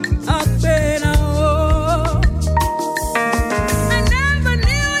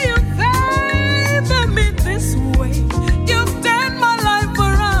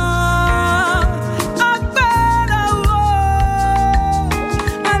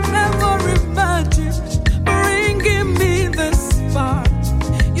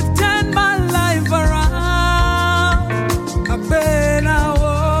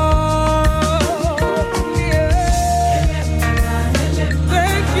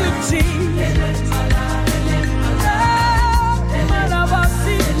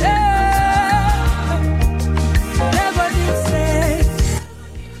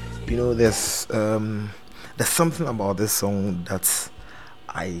there's something about this song that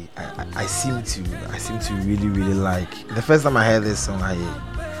I seem to really really like. The first time I heard this song, I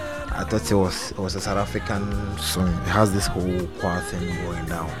thought it was a South African song. It has this whole choir thing going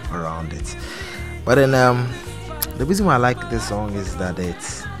down around it. But then the reason why I like this song is that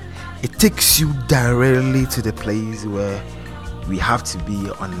it takes you directly to the place where we have to be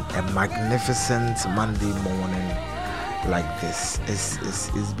on a magnificent Monday morning like this.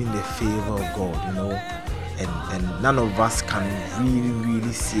 It's been the favor of God, and none of us can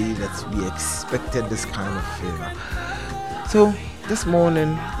really say that we expected this kind of favor. So this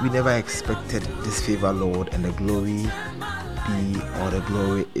morning we never expected this favor, Lord, and the glory the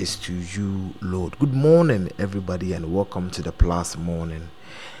glory is to you, Lord. Good morning, everybody, and welcome to the Plus Morning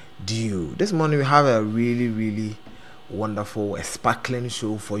Dew. This morning we have a really wonderful, a sparkling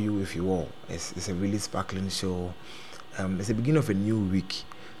show for you, if you will. It's a really sparkling show. It's the beginning of a new week.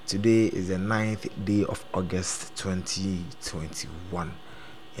 Today is the 9th day of August 2021,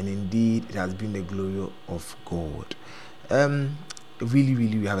 and indeed it has been the glory of God. Really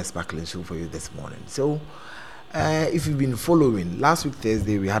we have a sparkling show for you this morning. So if you've been following, last week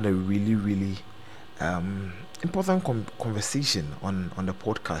Thursday we had a really important conversation on the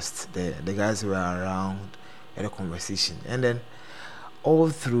podcast. The guys were around at a conversation, and then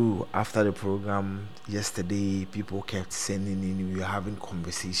all through after the program yesterday, people kept sending in. We were having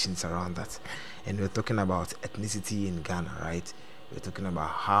conversations around that, and we were talking about ethnicity in Ghana, right? We were talking about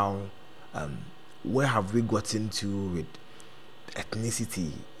how where have we gotten to with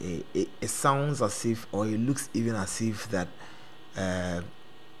ethnicity. It sounds as if, or it looks even as if that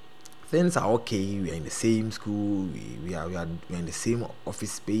things are okay. We are in the same school. We are in the same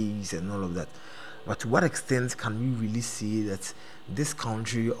office space and all of that. But to what extent can we really see that this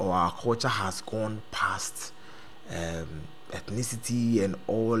country or our culture has gone past ethnicity and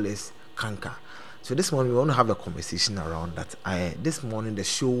all this canker? So this morning we want to have a conversation around that. This morning the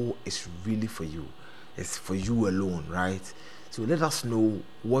show is really for you. It's for you alone, right? So let us know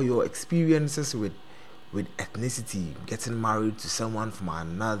what your experiences with ethnicity, getting married to someone from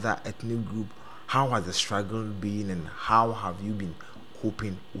another ethnic group. How has the struggle been, and how have you been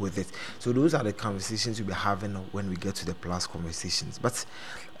coping with it? So those are the conversations we'll be having when we get to the Plus conversations. But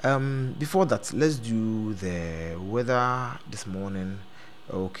before that, let's do the weather this morning.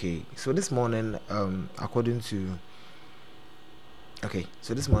 Okay, so this morning, this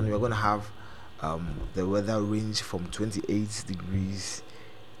morning we're going to have the weather range from 28 degrees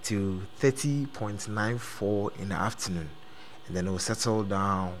to 30.94 in the afternoon, and then it will settle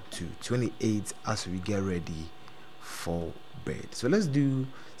down to 28 as we get ready for bed. So let's do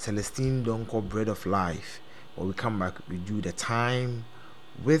Celestine Donko, Bread of Life. When we come back, we do the time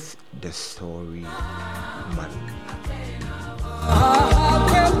with the story man.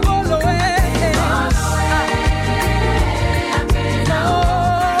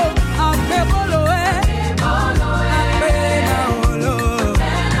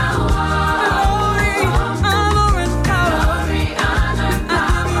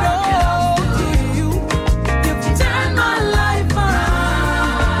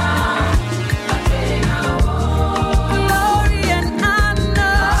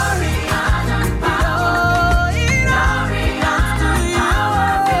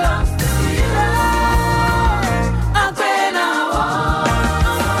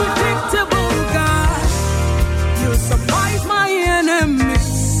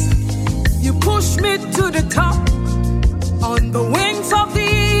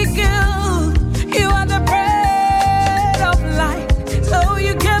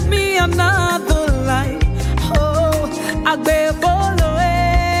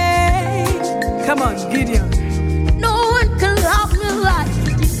 Come on, Gideon. No one can love me like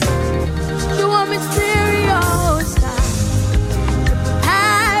you do. You are mysterious.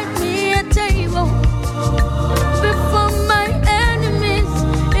 Had me a table before my enemies,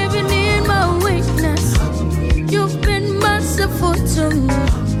 even in my weakness. You've been merciful to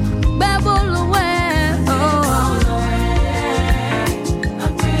me. Babble away.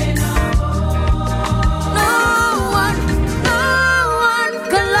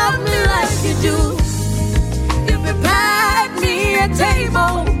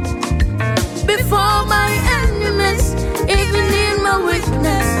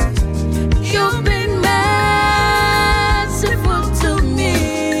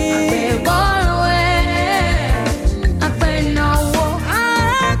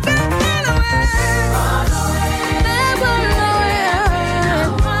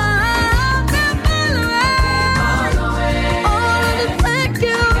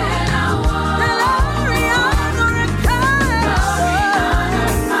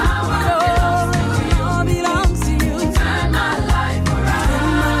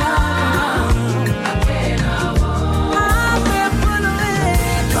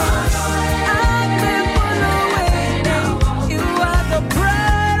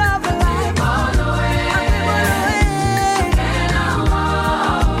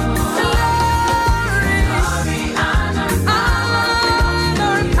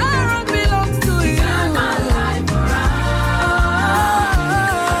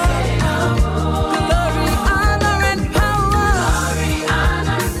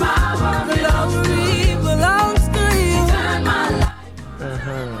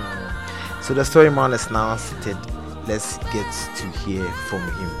 So the story man is now seated. Let's get to hear from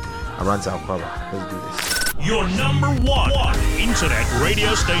him. Around Akwaba. Let's do this. Your number one internet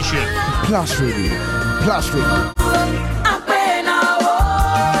radio station. Plus Radio. Plus Radio.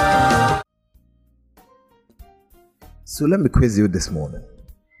 So let me quiz you this morning.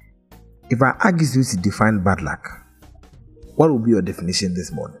 If I ask you to define bad luck, what will be your definition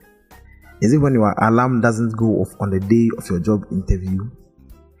this morning? Is it when your alarm doesn't go off on the day of your job interview?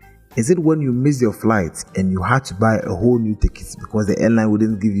 Is it when you miss your flight and you had to buy a whole new ticket because the airline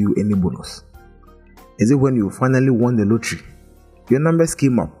wouldn't give you any bonus? Is it when you finally won the lottery? Your numbers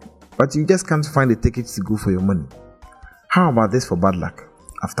came up, but you just can't find the tickets to go for your money. How about this for bad luck?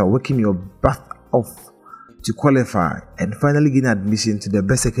 After working your butt off to qualify and finally gain admission to the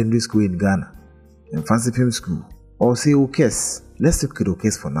best secondary school in Ghana, in Fancy Pim School, or say Okes. Let's look at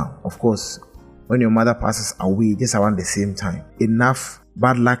Okes for now. Of course, when your mother passes away just around the same time, enough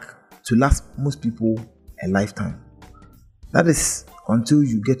bad luck to last most people a lifetime. That is until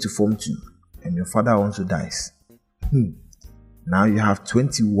you get to Form 2 and your father also dies. Now you have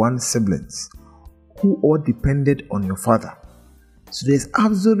 21 siblings who all depended on your father. So there's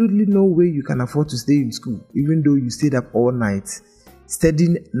absolutely no way you can afford to stay in school, even though you stayed up all night,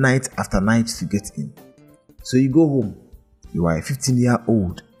 studying night after night to get in. So you go home, you are a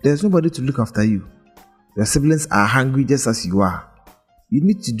 15-year-old, there's nobody to look after you. Your siblings are hungry just as you are. You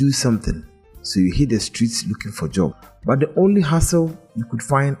need to do something, so you hit the streets looking for a job. But the only hustle you could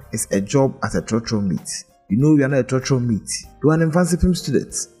find is a job as a trotro mate. You know you are not a trotro mate. You are an Fancy Pim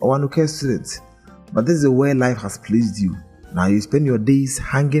student or an OK student. But this is where life has placed you. Now you spend your days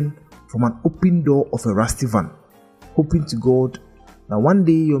hanging from an open door of a rusty van, hoping to God that one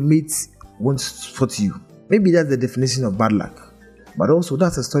day your mates won't spot you. Maybe that's the definition of bad luck. But also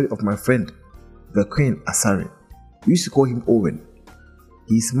that's the story of my friend, Bequin Asare. We used to call him Owen.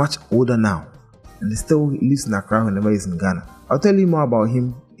 He is much older now and still lives in Accra whenever he's in Ghana. I'll tell you more about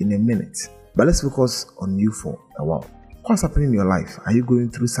him in a minute. But let's focus on you for a while. What's happening in your life? Are you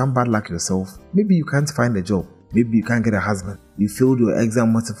going through some bad luck yourself? Maybe you can't find a job. Maybe you can't get a husband. You failed your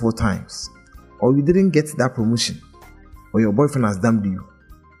exam multiple times. Or you didn't get that promotion. Or your boyfriend has dumped you.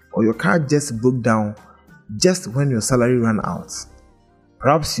 Or your car just broke down just when your salary ran out.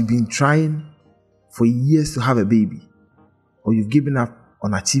 Perhaps you've been trying for years to have a baby. Or you've given up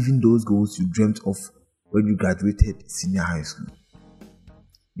on achieving those goals you dreamt of when you graduated senior high school.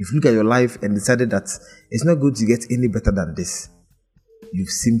 You've looked at your life and decided that it's not going to get any better than this. You've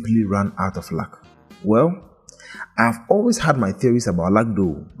simply run out of luck. Well, I've always had my theories about luck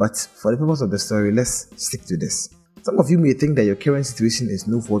though, but for the purpose of the story, let's stick to this. Some of you may think that your current situation is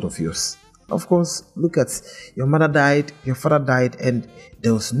no fault of yours. Of course, look at your mother died, your father died, and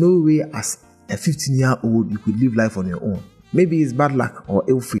there was no way as a 15-year-old you could live life on your own. Maybe it's bad luck or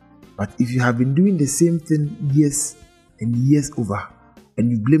ill fate, but if you have been doing the same thing years and years over and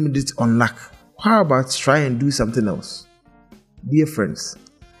you blamed it on luck, how about try and do something else? Dear friends,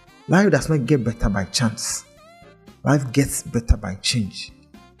 life does not get better by chance. Life gets better by change.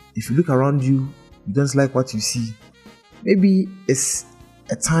 If you look around you, you don't like what you see, maybe it's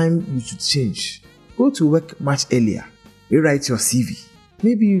a time you should change. Go to work much earlier. Rewrite your CV.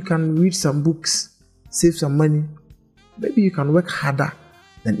 Maybe you can read some books, save some money. Maybe you can work harder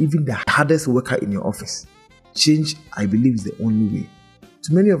than even the hardest worker in your office. Change, I believe, is the only way.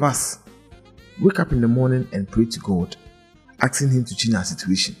 To many of us, wake up in the morning and pray to God, asking Him to change our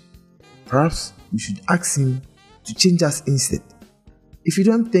situation. Perhaps we should ask Him to change us instead. If you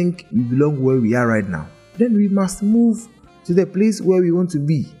don't think we belong where we are right now, then we must move to the place where we want to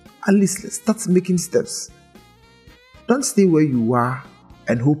be. At least let's start making steps. Don't stay where you are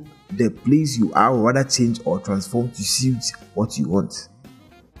and hope the place you are will rather change or transform to suit what you want.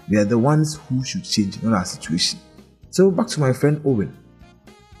 We are the ones who should change, not our situation. So back to my friend Owen.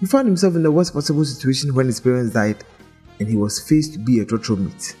 He found himself in the worst possible situation when his parents died and he was faced to be a trotro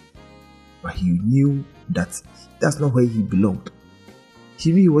mate. But he knew that that's not where he belonged.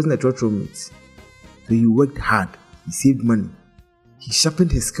 He knew he wasn't a trotro mate. So he worked hard, he saved money, he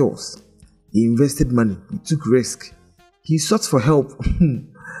sharpened his skills, he invested money, he took risk, he sought for help.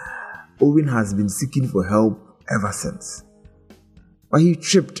 Owen has been seeking for help ever since. But he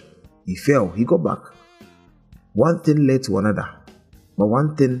tripped, he fell, he got back. One thing led to another. But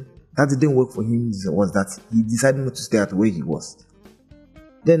one thing that didn't work for him was that he decided not to stay at where he was.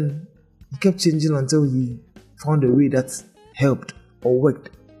 Then he kept changing until he found a way that helped or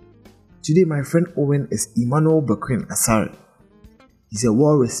worked. Today my friend Owen is Emmanuel Bequin Asare. He's a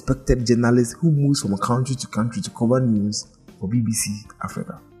well-respected journalist who moves from country to country to cover news for BBC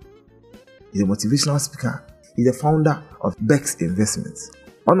Africa. He's a motivational speaker. He's the founder of Bex Investments.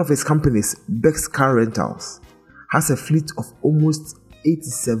 One of his companies, Bex Car Rentals, has a fleet of almost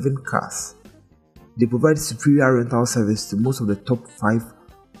 87 cars. They provide superior rental service to most of the top 5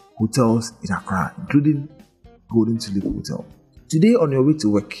 hotels in Accra, including Golden Tulip Hotel. Today on your way to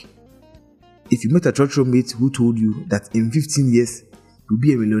work, if you met a church mate who told you that in 15 years you'll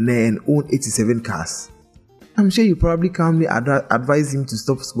be a millionaire and own 87 cars, I'm sure you probably calmly advise him to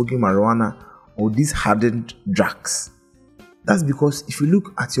stop smoking marijuana or these hardened drugs. That's because if you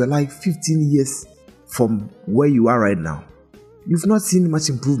look at your life 15 years from where you are right now, you've not seen much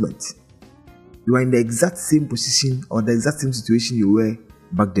improvement. You are in the exact same position or the exact same situation you were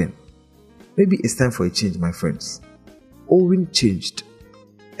back then. Maybe it's time for a change, my friends. Owen changed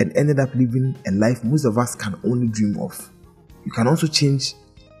and ended up living a life most of us can only dream of. You can also change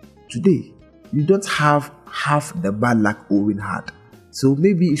today. You don't have half the bad luck Owen had. So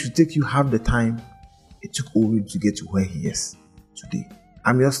maybe it should take you half the time it took Owen to get to where he is today.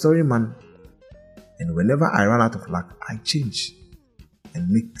 I'm your story man, and whenever I run out of luck, I change and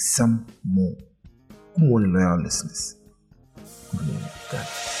make some more. Good morning, loyal listeners. Good morning, God.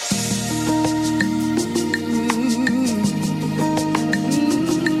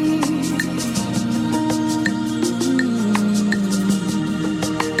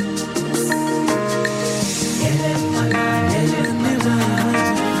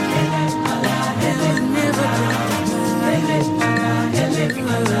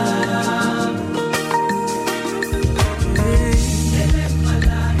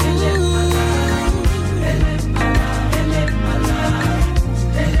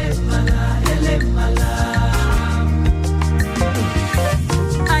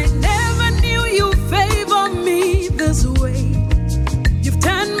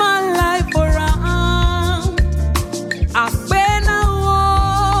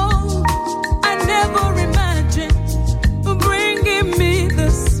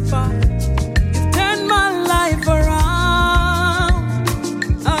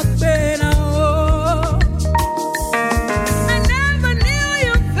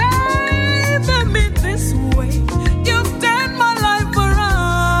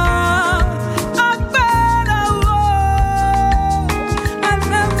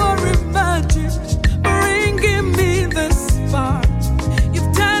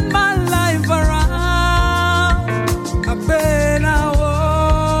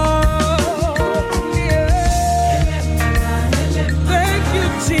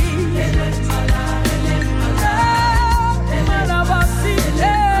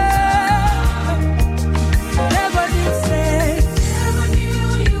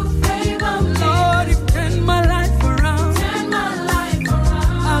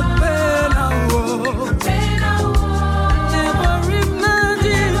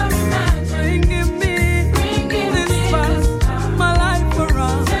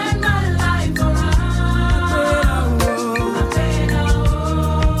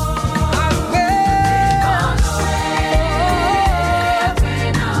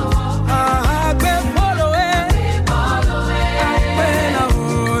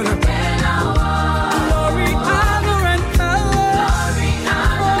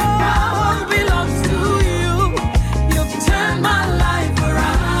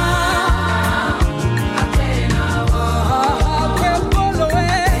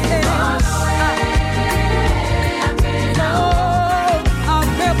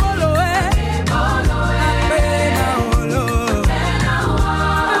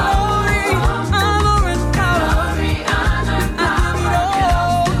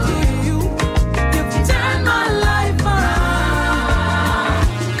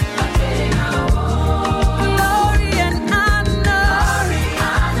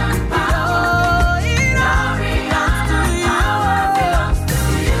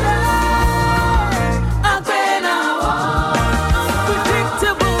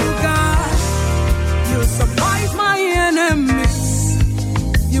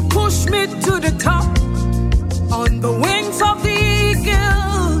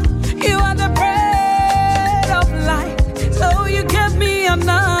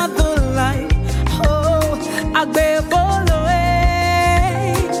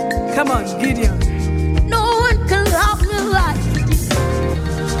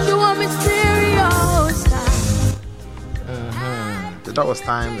 That was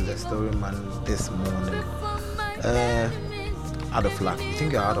time with the story man this morning. Out of luck. You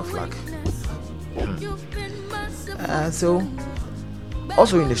think you're out of luck? So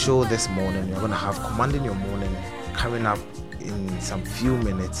also in the show this morning, you're gonna have Commanding Your Morning coming up in some few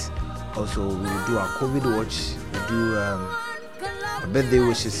minutes. Also, we'll do our COVID watch. We'll do birthday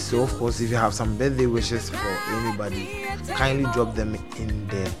wishes. So of course, if you have some birthday wishes for anybody, kindly drop them in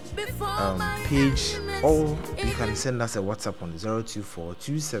the page, or you can send us a WhatsApp on 024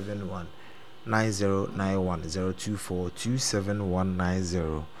 271 9091 024 271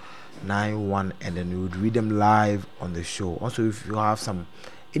 9091, and then we would read them live on the show. Also, if you have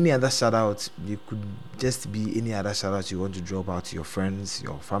any other shout outs, you could just be any other shout outs you want to drop out to your friends,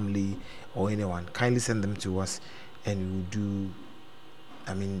 your family, or anyone, kindly send them to us and we will do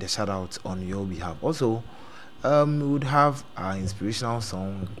the shout outs on your behalf. Also, we would have our inspirational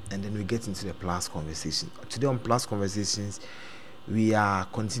song, and then we get into the Plus Conversation. Today on Plus Conversations, we are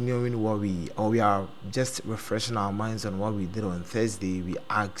continuing we are just refreshing our minds on what we did on Thursday. We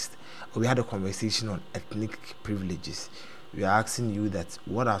had a conversation on ethnic privileges. We are asking you that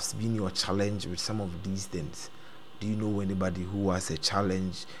what has been your challenge with some of these things. Do you know anybody who has a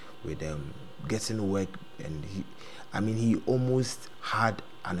challenge with getting work, and he almost had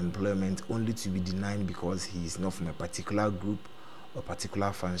unemployment only to be denied because he is not from a particular group or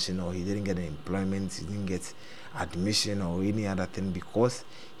particular function, or he didn't get an employment, he didn't get admission or any other thing because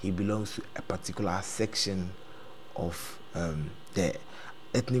he belongs to a particular section of the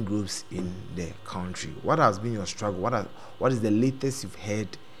ethnic groups in the country. What has been your struggle? What is the latest you've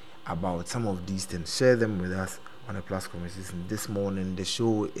heard about some of these things? Share them with us on a Plus Conversation this morning. The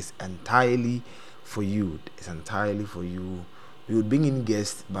show is entirely for you. It's entirely for you. We would bring in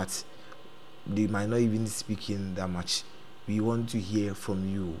guests, but they might not even speak in that much. We want to hear from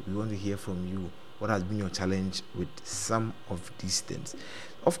you. What has been your challenge with some of these things?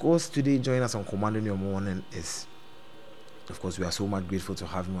 Of course, today joining us on Commanding Your Morning is, of course, we are so much grateful to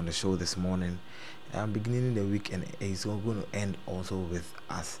have him on the show this morning. Beginning the week, and he's going to end also with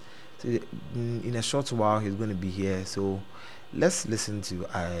us. So in a short while, he's going to be here. So let's listen to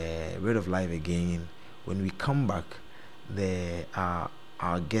Red of Life again. When we come back,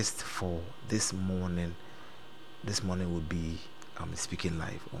 our guest for this morning will be speaking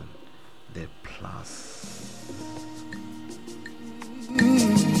live on the Plus.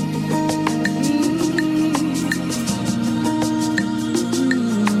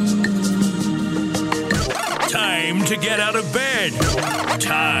 Time to get out of bed.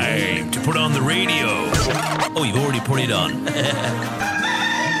 Time to put on the radio. Oh, you've already put it on.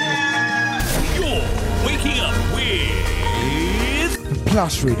 You're waking up with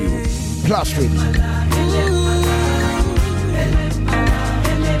Plus Radio. Plus Radio.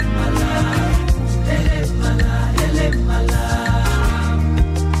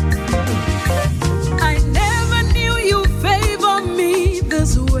 I never knew you favor me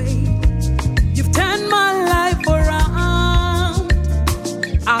this way. You've turned my life around.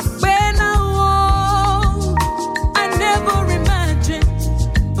 I've been alone. I never imagined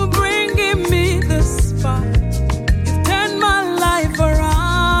bringing me this far. You've turned my life around.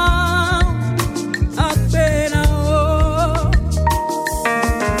 I've been alone.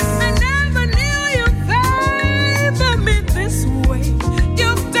 I never knew you favor me this way.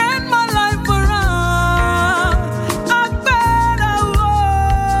 You've turned my life around. I've been alone.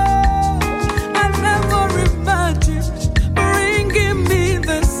 I never imagined bringing me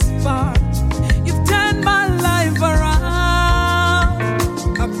this far. You've turned my life around.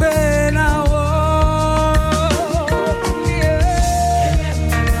 I've been alone. Yeah.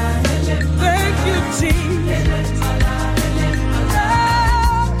 Thank you, Jesus.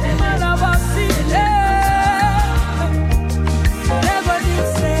 Never did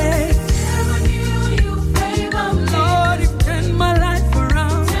say. Lord, you've turned my life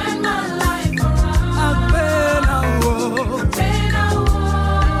around. I've been alone.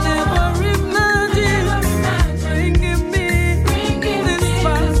 Never imagined bringing me this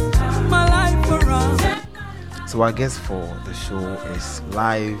far. My life around. So our guest for the show is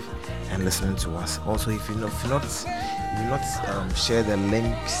live and listening to us. Also, if you not share the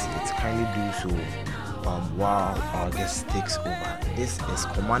links, it's kindly do so while our guest takes over. This is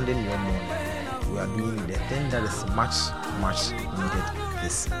Commanding Your Morning. We are doing the thing that is much needed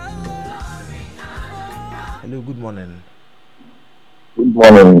this morning. Hello, good morning. Good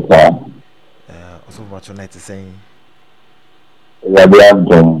morning, sir. Also, what your night is saying.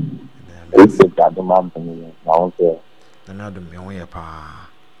 It's a Gadman for me.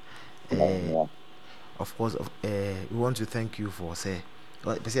 Of course, we want to thank you for say.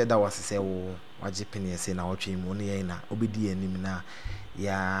 That was to say, oh, what Japan say now, money na obedi anim na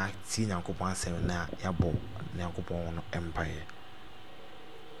ya ti Nyankopon asem na ya bo Nyankopon empire.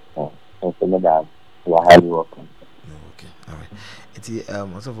 Oh, thank you, madam. You are highly welcome. Okay, all right. It's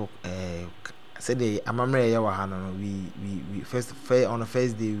also for said the amamre ya wa hano. We first on the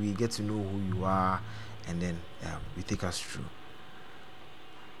first day we get to know who you are, and then we take us through.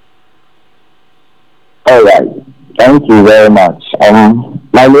 All right. Thank you very much.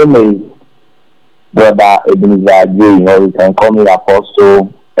 My name is Brother Ebenezer J. Or you can call me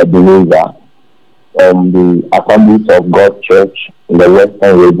Apostle Ebenezer from the Assemblies of God Church in the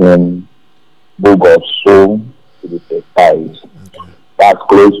Western Region, Bogoso, to be precise. That's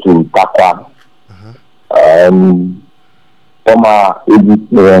close to Takwa. Former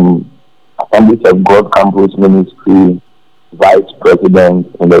AGCM, Assemblies of God Campus Ministry, Vice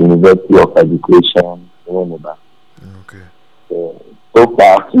President in the University of Education in Winneba. Okay. So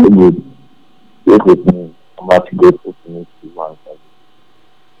far, so good. Stay with me. I'm about to go to ministry once again.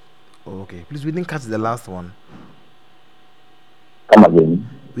 Okay. Please, we didn't catch the last one. Come again.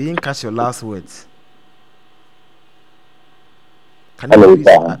 We didn't catch your last words. Hello, repeat,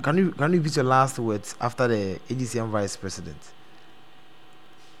 sir. can you repeat your last words after the AGCM Vice President?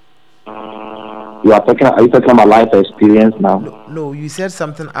 Are you talking about life experience now? No, you said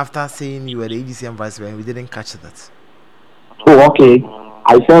something after saying you were the AGCM Vice President. We didn't catch that. Oh, okay.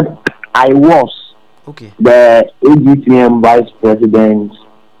 I said I was Okay. the AGCM Vice President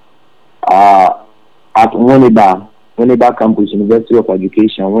at Winneba Campus, University of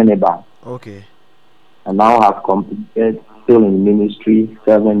Education, Winneba. Okay. And now have completed, still in ministry,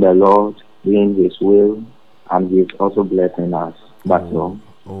 serving the Lord, doing His will, and He is also blessing us. That's all.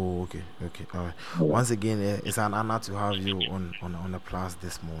 Oh, okay. All right. Once again, it's an honor to have you on the class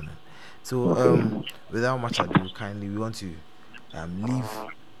this morning. So, without much ado, kindly we want to leave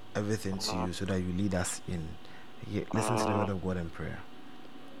everything to you so that you lead us in. Listen to the word of God in prayer.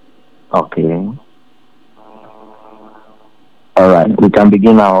 Okay. All right. We can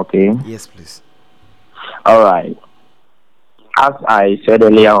begin now. Okay. Yes, please. All right. As I said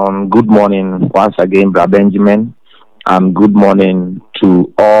earlier on, good morning once again, Brother Benjamin, and good morning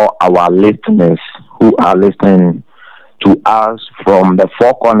to all our listeners who are listening to us from the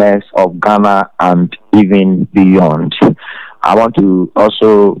four corners of Ghana and even beyond. I want to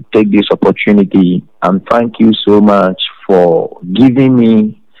also take this opportunity and thank you so much for giving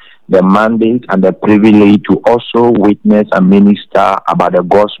me the mandate and the privilege to also witness and minister about the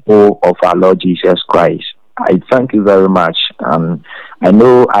gospel of our Lord Jesus Christ. I thank you very much. I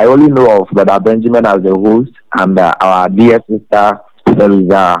only know of Brother Benjamin as the host and our dear sister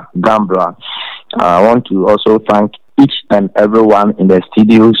Teresa Gambra. I want to also thank each and everyone in the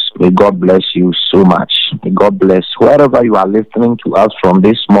studios. May God bless you so much. May God bless wherever you are listening to us from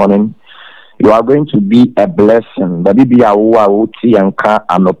this morning. You are going to be a blessing. The Bibi awo oti anka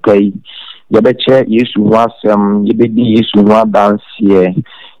anopai. Yebeche Yesu wasem. Yebedi Yesu wa dansie.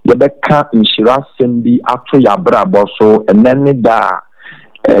 Yebeka inshira sembi ato yabra boso. Eneni da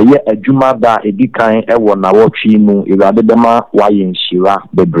ye adwuma da edikan ewo na wotwe mu irade bema waye inshira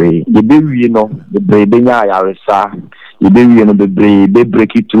bebre. Yebewie no bebre benya ayaresa. Yebewie no bebre be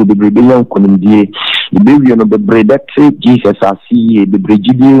break it through bebre benya nkonimdie. Yebewie no bebre that Jesus asiye bebre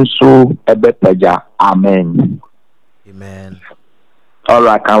gidi so ebe peja. Amen. Amen. All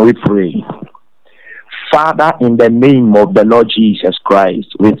right, can we pray? Father, in the name of the Lord Jesus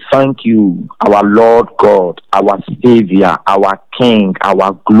Christ, we thank you, our Lord God, our Savior, our King,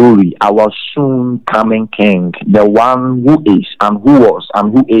 our glory, our soon coming King, the one who is and who was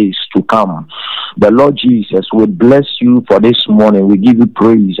and who is to come. The Lord Jesus, we bless you for this morning. We give you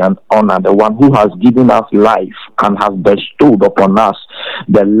praise and honor, the one who has given us life and has bestowed upon us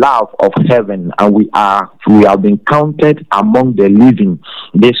the love of heaven, and we have been counted among the living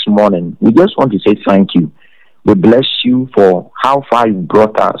this morning. We just want to say thank you. We bless you for how far you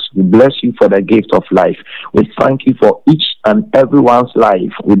brought us. We bless you for the gift of life. We thank you for each and everyone's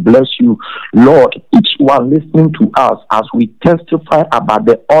life. We bless you, Lord, each one listening to us as we testify about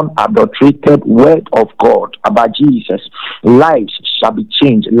the unadulterated word of God, about Jesus. Lives shall be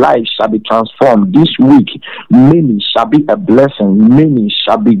changed. Lives shall be transformed. This week, many shall be a blessing. Many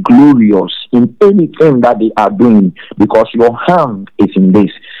shall be glorious in anything that they are doing, because your hand is in this.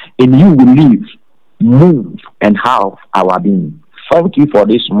 In you we live, move, and have our being. Thank you for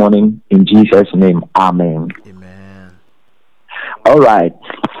this morning. In Jesus' name, amen. Amen. All right.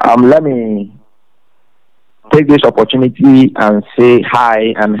 Let me take this opportunity and say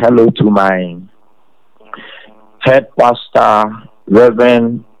hi and hello to my head pastor,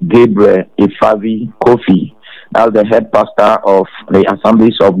 Reverend Gabriel Ifavi Kofi. That's the head pastor of the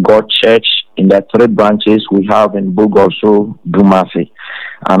Assemblies of God Church in the 3 branches we have in Bogoso, Dumasi.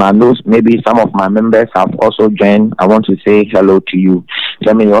 And I know maybe some of my members have also joined. I want to say hello to you.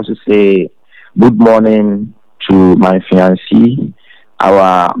 Let me also say good morning to my fiancée,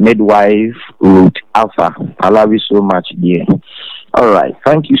 our midwife, Ruth Alpha. I love you so much, dear. All right.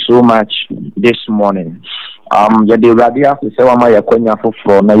 Thank you so much this morning. Yɛde Awurade ase sɛ wama yɛkwanya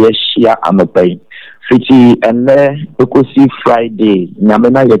foforɔ na yɛahyia anɔpa yi. Fiti ɛnnɛ ekosi Friday, nyame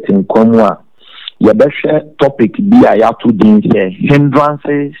na yɛte nkwa mu a yɛbɛhwɛ topic bi a yɛato din sɛ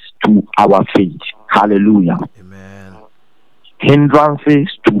hindrances to our faith. Hallelujah. Amen. Hindrances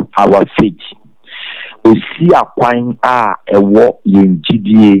to our faith. Osi akwan a ɛwɔ yɛn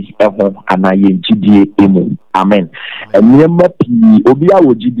gyidie ɛho anaa yɛn gyidie emu. Amen. Nneɛma pii obi a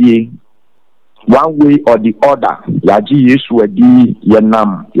wɔ gyidie one way or the other, yaji Yesu adi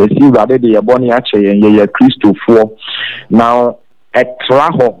yenam. Yesi Awurade de yɛbɔ ne akyɛ yɛn yɛyɛ Kristofoɔ. Now ɛtra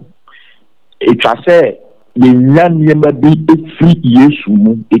hɔ etwa sɛ yɛnya nneɛma bi efiri Yesu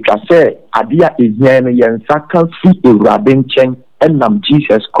mu. Etwa sɛ ade a ehia no yɛn nsa ka fi Awurade nkyɛn ɛnam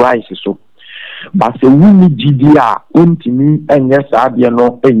Jesus Christ so. But sɛ wuni gyidi a wontumi ɛnyɛ saa adeɛ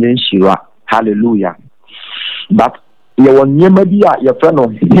no ɛnyɛ nhyira. Hallelujah. But yɛwɔ nneɛma bi a yɛfrɛ no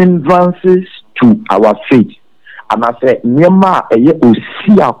hindrances to our faith. And I say, Nema eye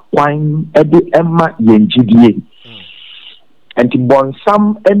osi akwan ede ema yen gyidie. Enti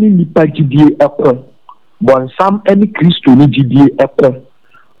bonsam any nipa gyidie ekon. Bonsam any Kristo ni gyidie ekon.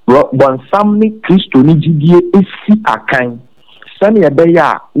 Bonsam ni Kristo ni gyidie esi akan. Sani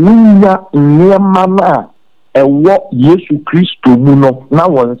ebeya wunya nneema na ewo Yesu Kristo mu no na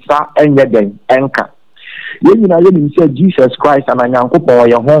wonsa enye den enka. Ye nyina ye nim say Jesus Christ and Nyankopon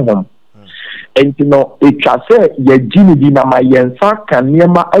ye honhom. Enti no etwa sɛ yɛgyi di na ma yɛnsa ka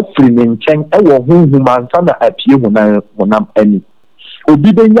nneɛma afiri ne nkyɛn ɛwɔ honhom ansa na apie honam ani.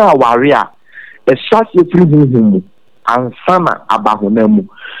 Obi benya aware a ɛhyɛ firi honhom mu ansa na aba honam mu.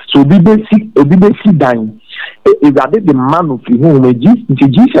 So obi besi dan Awurade de ma no firi honhom nti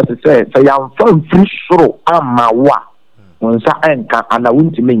Jesus sɛ yɛamfa mfiri soro ama wo a nsa ɛnka ana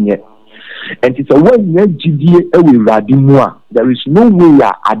wontumi nyɛ. And it's a one year GDA Awurade mu a there is no way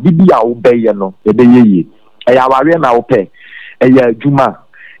a adibi a obeye no ebeye eya ware na ope eya adwuma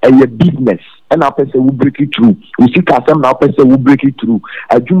eya business and a person will break it through we see kasem na person will break it through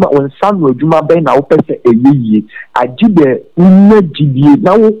adwuma on san adwuma ben na ope se eyeye agibe unye GDA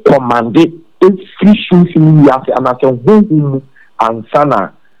na wo command every shooting ya se anase honhum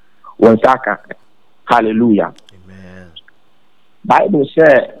ansana won saka. Hallelujah. Amen. Bible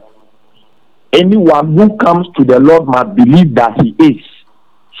says anyone who comes to the Lord must believe that he is,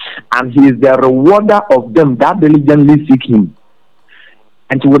 and he is the rewarder of them that diligently seek him.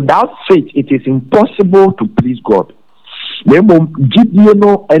 And without faith, it is impossible to please God. Nemo gidie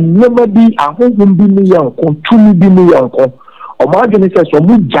no enema bi ahohom bi ne yanko tumi bi ne yanko omadwene sɛ so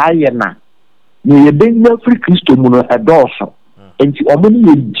mu gyae na ne yebenya firi Kristo mu no ɛdɔɔso. Enti omo ne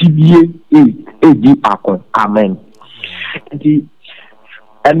yegidie edi akon. Amen. Enti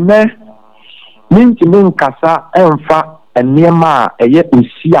enne minti kasa emfa nneema a eye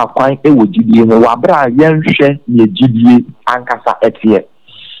osi akwan ewo gidie ho wabra yenhwe ne gidie ankasa etie.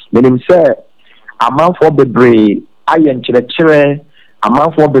 Menim sɛ amanfo bebre ayen kyerɛkyerɛ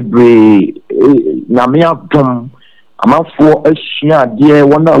amanfo bebre na me adom amanfo asua ade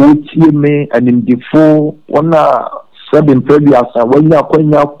wona wotie me animdifo wona seven previous wanya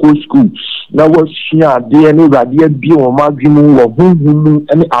kwanya ko school na wasua ade ne Awurade abi wo madwemu wo honhum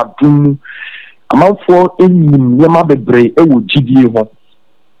ne adom amanfo enyim nneema bebre ewo gidie ho.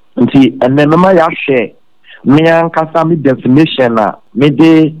 Nti enema ya hwe me ankasa me definition a me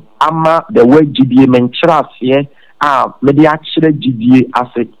de ama the word gidie me nkyerɛ ase a me de akyerɛ gidie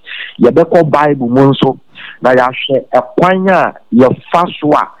ase yɛbɛkɔ Bible mu nso na ya hwe ekwan a yɛfa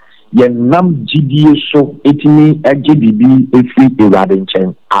so a yɛnam gidie so etimi agye bibi efi Awurade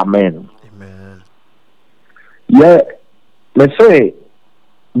nkyɛn. Amen. Amen. Yeah, let's say,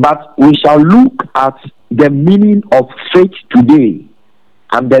 but we shall look at the meaning of faith today,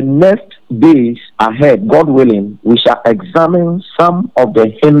 and the next days ahead, God willing, we shall examine some of the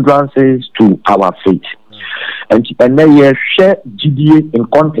hindrances to our faith. And then you share GDA in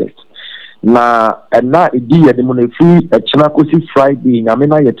context. Na na idea de monefi echinakosi Friday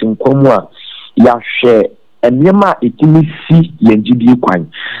nyamena yetinkomwa ya share enema etimi si yenjidi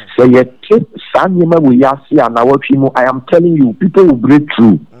kwan. So ye take sanyema we yasi anawatwi mu. I am telling you, people will break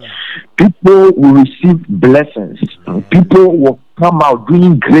through. People will receive blessings. People will come out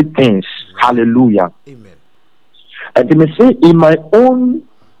doing great things. Hallelujah. Amen. And they may say in my own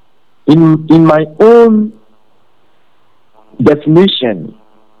definition,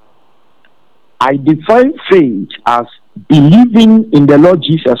 I define faith as believing in the Lord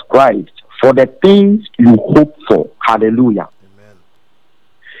Jesus Christ for the things you hope for. Hallelujah.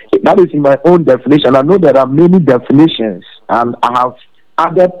 Amen. That is in my own definition. I know there are many definitions, and I have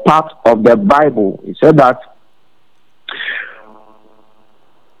other parts of the Bible. It said that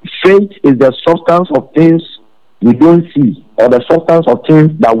faith is the substance of things we don't see, or the substance of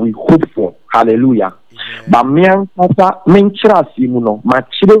things that we hope for. Hallelujah. But me and Papa menchira simuno,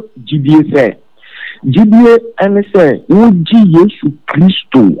 machiro GDA say, GDA and say, Uji Yesu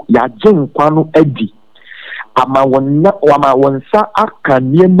Christo, ya jen kwano edi. Ama wansa aka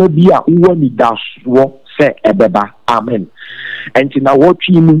niema biya uwa ni daswo se ebeba. Amen. And na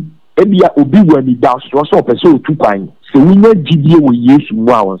watching ebia obi wani daswo so pese otu kwan. Se winya GDA wo Yesu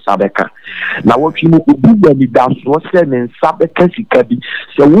mu a wansa beka. Na watching obi wani daswo se ne nsa beka sika bi.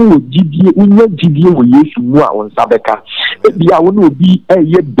 Se wo GDA winya GDA wo Yesu mu a wansa beka. Ebia wo no obi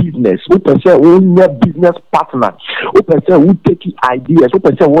eye business. Wo pese wo nya business partner. Wo pese wo take ideas. Wo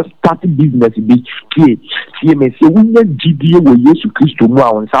pese wo start business bi. See me se winya GDA wo Yesu Kristo mu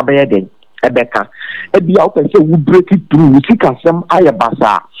a wansa be den. Ebeka ebia opese we break it through we seek asem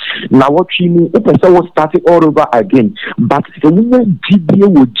ayabasa na watching opese we start it all over again but the woman GDA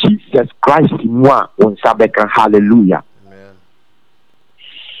with Jesus Christ moi on sabeka. Hallelujah. Amen.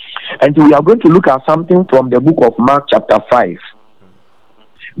 And we are going to look at something from the book of Mark chapter 5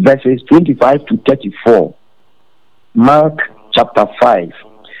 verses 25 to 34. Mark chapter 5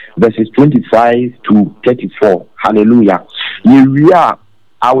 verses 25 to 34. Hallelujah. Here we are.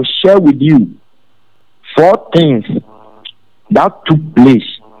 I will share with you 4 things that took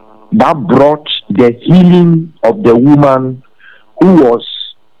place that brought the healing of the woman who was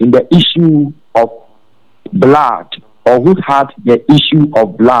in the issue of blood, or who had the issue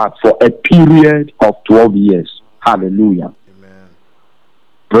of blood for a period of 12 years. Hallelujah. Amen.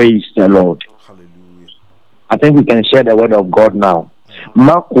 Praise the Lord. Hallelujah. I think we can share the word of God now.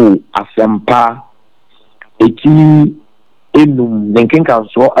 Marco Asempa eti enum nenken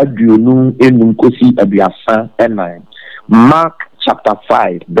kanso aduonu enum kosi aduasa enan. Mark chapter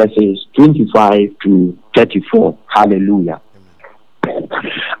 5 verses 25 to 34. Hallelujah.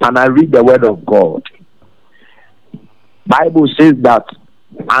 And I read the word of God. Bible says that,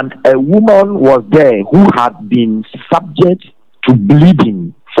 and a woman was there who had been subject to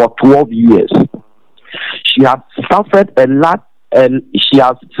bleeding for 12 years. She had suffered a lot, she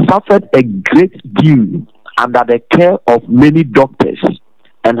has suffered a great deal under the care of many doctors,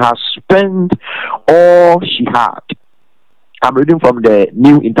 and has spent all she had. I'm reading from the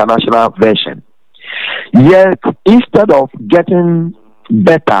New International Version. Yet, instead of getting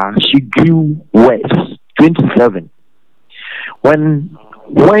better, she grew worse. 27.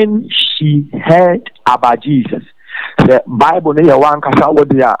 When she heard about Jesus, the Bible near one kasa what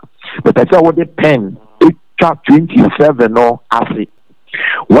they are, but I said what the pen, chapter 27 or as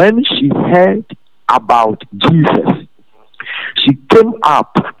when she heard about Jesus, she came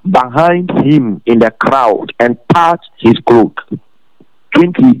up behind him in the crowd and touched his cloak.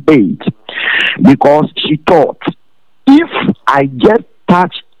 28. Because she thought, if I just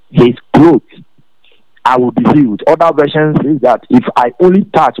touch his clothes, I will be healed. Other versions say that if I only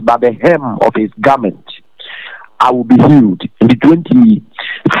touch by the hem of his garment, I will be healed. In the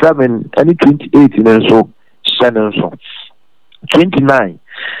 27 and 28 and so 29.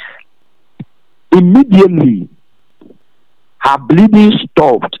 Immediately her bleeding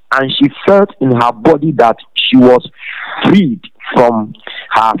stopped, and she felt in her body that she was freed from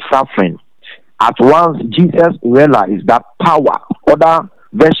her suffering. At once Jesus realized that power, other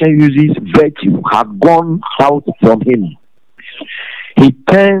version uses virtue, had gone out from him. He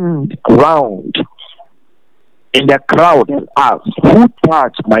turned round in the crowd and asked, "Who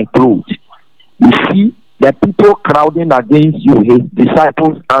touched my clothes?" You see the people crowding against you. His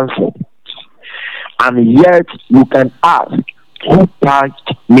disciples answered, "And yet you can ask, who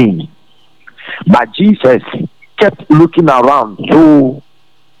touched me?" But Jesus kept looking around to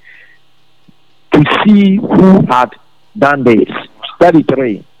see who had done this.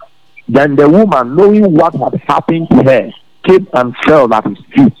 33. Then the woman, knowing what had happened to her, came and fell at his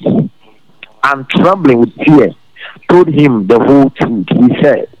feet, and trembling with fear, told him the whole truth. He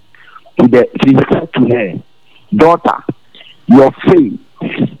said to her, "Daughter, your faith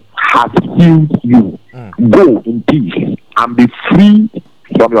has healed you. Go in peace and be free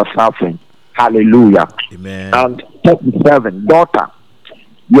from your suffering." Hallelujah. Amen. And 37. Daughter,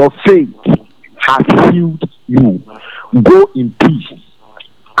 your faith has healed you. Go in peace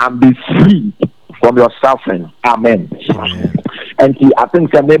and be free from your suffering. Amen. Amen. And I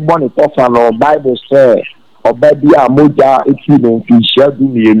think the born it off and Bible says, "Obedi amoja ekido fishadu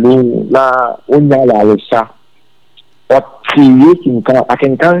mienu na onyala resa." Oti yesu nka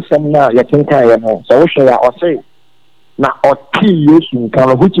akenkan sem na yakenkan ye no. So wo ya o say na oti yesu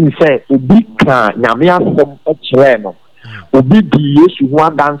nka, which means say obi ka nyame asem ekire no. Obi di yesu ho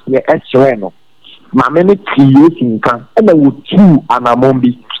dance ye ekire no. Mame ne ti yesu nka, e na wo tu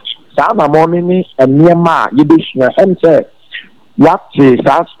anamombi. Sama morning and near ma, you be and say, what is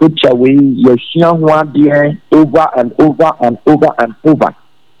that scripture way you share one dear over and over and over and over.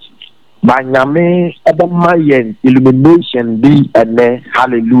 By Name, Mayan illumination be and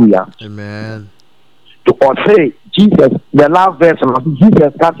hallelujah. Amen. To or say, Jesus, the last verse of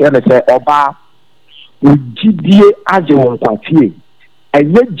Jesus got here and say, Oba, Ujidie Ajo Kwatie.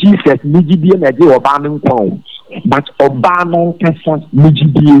 And yet Jesus, Nijidie and Ajo Obanin Kwan. But Obano Kasa,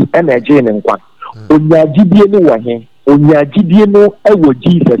 Nijidie and Ajo and Kwan. Onyajidie no wahe, Onyajidie no ewo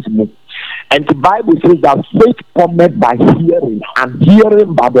Jesus mo. And the Bible says that faith cometh by hearing, and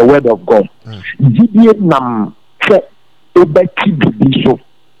hearing by the word of God. Jidie nam se ebeki bibi so.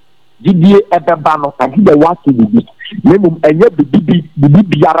 Jidie ebeba no ajide watu bibi. Memum enye bibi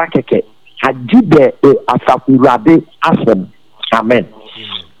biara keke. Ajide asafurade asem. Amen.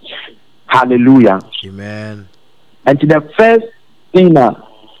 Hallelujah. Amen. And to the first thing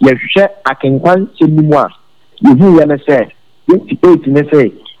you share I can quite see more. You hear me say 28 me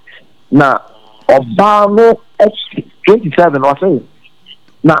say na Obano 27 or say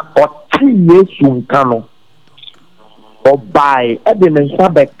na oti Yesu nka no obai e de nsa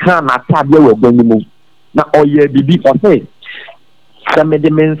be kan atade we gbanimu na oye bibi o say se me de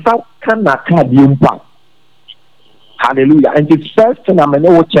nsa kan atade mpa. Hallelujah. And the first thing I'm going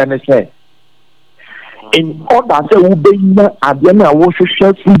to say, in order to obey Adena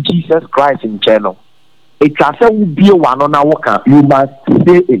worship through Jesus Christ in channel, it has to be one on our you must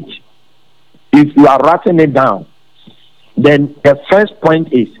say it. If you are writing it down, then the first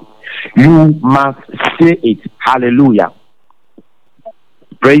point is you must say it. Hallelujah.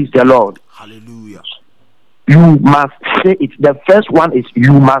 Praise the Lord. Hallelujah. You must say it. The first one is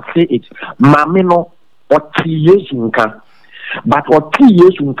you must say it. Mamino oti Yesu nka. But oti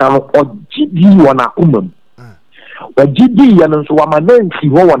Yesu nka no ojidi wona kumum. Ojidi ya no so wamanenti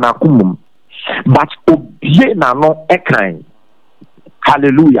ho wona kumum. But obie na no ekan.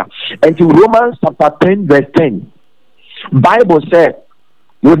 Hallelujah. And in Romans chapter 10 verse 10, Bible says,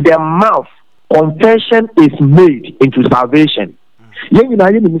 with their mouth confession is made into salvation. Yen na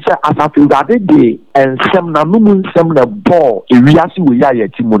yen mi say asafu gade de ensem na numu nsem na ball ewiase we ya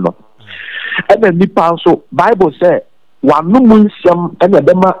yetimu no. And nipa so Bible say wanumu nsem ena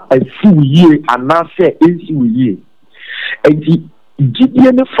bema asiwu yie anase ensiwu yie. Enti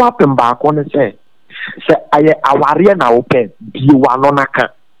gidie ne fapem ba ko ne say aye aware na open bi wano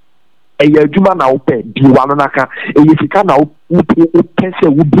naka. Eye adwuma na open bi wano naka. Eye sika na open say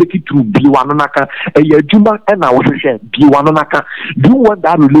we break it through bi wano naka. Eye adwuma na wo hwehwe bi wano naka. Do you want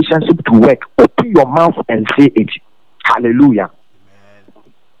that relationship to work? Open your mouth and say it. Hallelujah.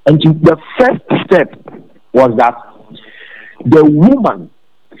 And the first step was that the woman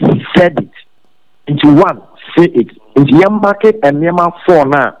said it. Into one, say it. Into your market and Yama 4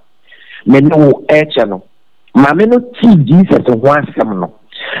 now. Menu channel. Mameno tea Jesus one semno.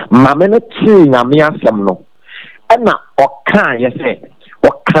 Mameno tea Namia semno. And now, Okan, yes,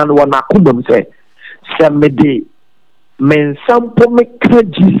 Okan wana kudum say, Semede, men some pomeka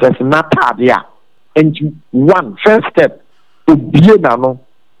Jesus natadia. And one, first step, Ubienano.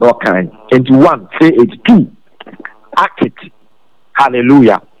 Okay. Into one, say it. 2, act it.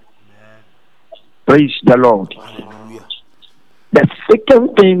 Hallelujah. Praise the Lord. Hallelujah. The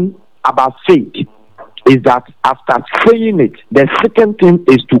second thing about faith is that after saying it, the second thing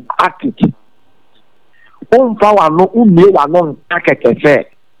is to act it.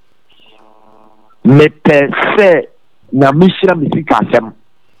 Me per se na mishra misikasem.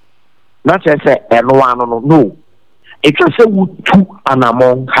 Not just say no. It can say we two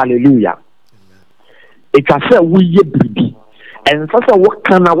anamon, hallelujah. It can say we ye bibi. And so say what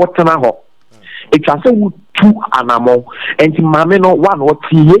can I what ho. It can say we two anamon. And mameno one or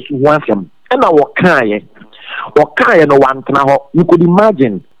 3 years once him. And I what can no one can ho. You could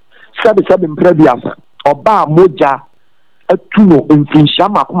imagine seven previous or ba moja a tuno in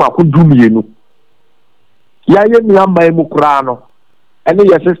finshama kuma kuduminu. Ya ye mi amba mukrano. And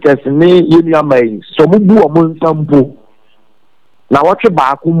your sisters me you may so mubu among sample. Now what you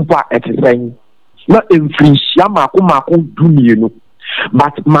back at the same not in free shama do me,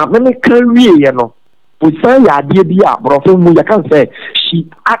 but my many career, we say idea, but you can say she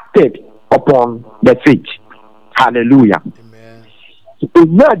acted upon the faith. Hallelujah. Amen.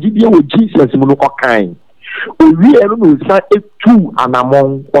 With Jesus, kind. We are say it too and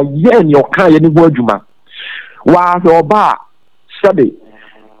among or yen your kind any word you ma. While your bar. Study,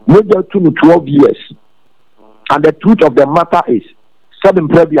 major 2 to 12 years, and the truth of the matter is 7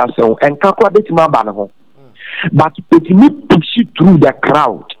 previous and calculate my banner. But it need push it through the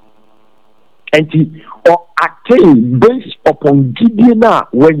crowd. and or acting based upon Gideon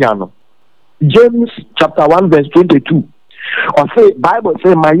when James chapter 1 verse 22. Or say Bible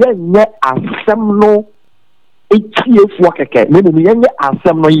say my ye asem no etiefo keke me no ye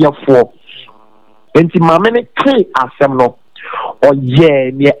asem no yefo enti mamene ke asem no or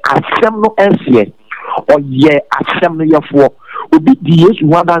ye ne asem no ensie or ye asem no yefo obi di Yesu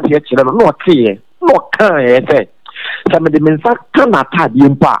wa dance ye kire no te no kan ye say me de mensa kan atade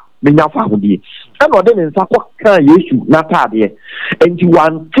mpa me nya fa hodie e no de mensa ko kan Yesu na atade enti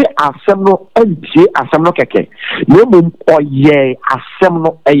wan te asem no entie asem no keke no mum or ye asem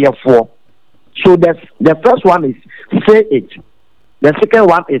no eyefo. So the first one is say it, the second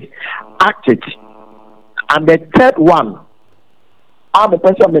one is act it, and the third one, I'm the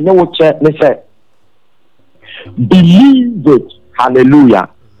person of the new church, they say, believe it. Hallelujah.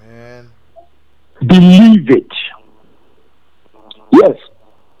 Amen. Believe it. Yes.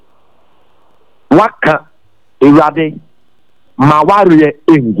 Waka irade maware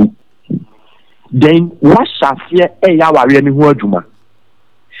engu. Then what shall fear eya ware ni hu adwuma.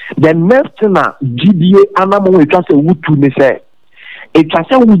 The next thing na GDA anamo it was a wutu ne say it was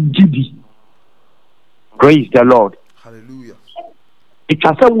a wujidi. Praise the Lord. Hallelujah. It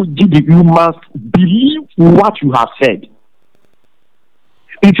was a wujidi. You must believe what you have said.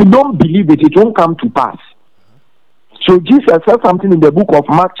 If you don't believe it, it won't come to pass. So Jesus said something in the book of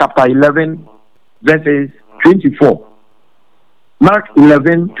Mark chapter 11 verses 24. Mark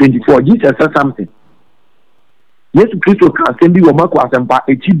 11:24. Jesus said something. Yes, Christ can be Mark was about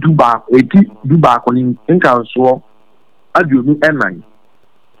 80 duba calling in council. I do me and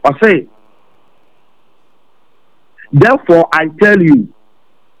I say, therefore I tell you,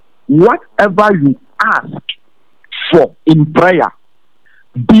 whatever you ask for in prayer,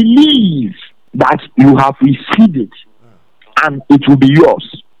 believe that you have received it and it will be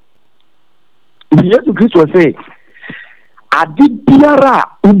yours. Yes, Christ will say,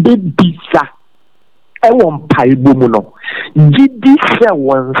 Adibiara ube bisa ewon paibo mu no gidi se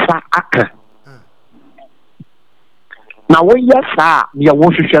wonsa aka na wo yesa ne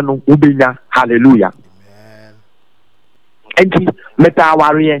wo hwehwe no ubenya. Hallelujah. Amen. Enti meta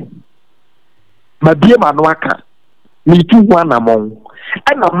aware mabie manu aka ni tu ho anamon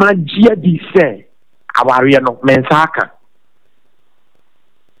ena magia di se aware no mensa aka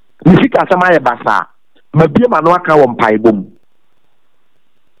nisika sama ye basa mabie manu aka wo paibo mu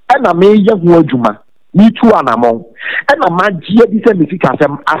ena me ye ho adwuma ni tu anamon ena magia di se nisika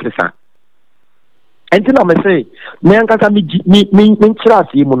sam asesa enti na me say me ankasa me nkyira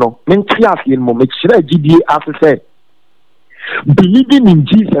asie mu no me nkyira asie mu me kyira gidie asese believing in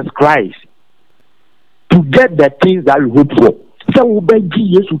Jesus Christ to get the things that you hope for. So we beg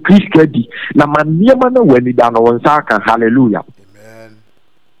Jesus Christ ready na maniema na wani da no wonsa kan. Hallelujah. Amen.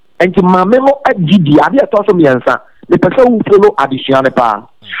 Enti mamemo agidi ade etoso miensa the person who follow addition pa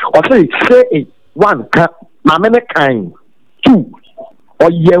or say it one kan mameme kan two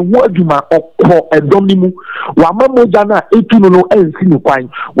or ye waduma okọ edom ni mu wa mamoja na etunu no ensi ni kwan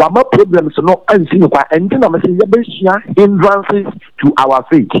wa ma problems no ensi ni kwan enti na me say ye be hindrances to our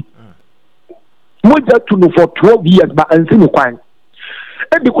faith. Moja tunu for 12 years but ensi ni kwan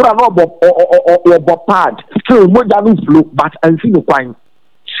e di kura no obo pad still moja no flow but ensi ni kwan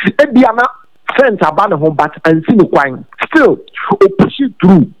e di ana friends abane ho but ensi ni kwan still o push it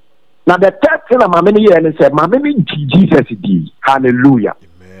through. Now the third thing I'm many years said, my many Jesus did. Hallelujah.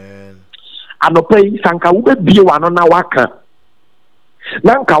 Amen. And no pay sanka ube be one on our waka.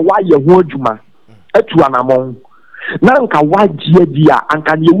 Nanka why you wojuma etu anamon. Nanka why dia and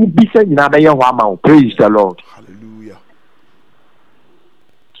can you be saying another wama. Praise the Lord. Hallelujah.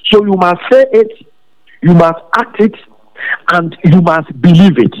 So you must say it, you must act it, and you must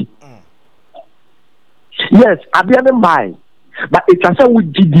believe it. Yes, I didn't buy. But it's a say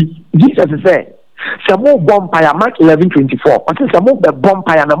with Jesus say some more bumpire Mark 11:24. I say some more the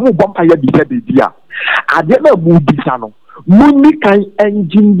bumpire na more bumpire be said dia. I didn't move this ano. Muni kan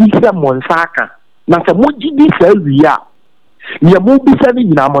engine this monsaka. Na some more gidi say we are. Ni mo bi say ni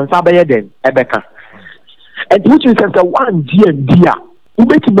na monsa be den ebeka. And which is say one dia.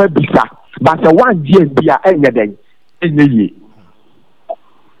 Ubeti ma bisa. But say one dia enye den. Enye ye.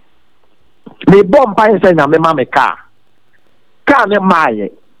 Me bumpire say na me ma me car. Can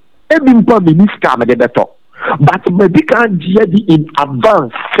emaye ebi mpa minister me de beto but me bi kan die in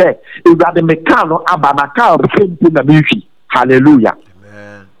advance say e rade me kan no aba na kan refempu na mewi. Hallelujah.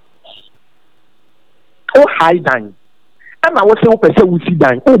 Amen. O high dan ana wo se wo pese wo si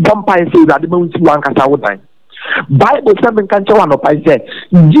dan o bompa say rade me wo si wan kasa wo dan Bible say me kan che wa no pa say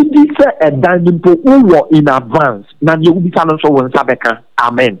gidi say e dan mpo wo in advance na ye wo bi kan so wo nsa beka.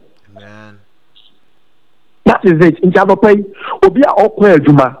 Amen. Amen. That is it. In Japan, obi a okwa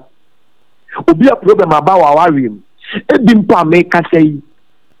adwuma. Obi a problem about awariam. Edimpa make say,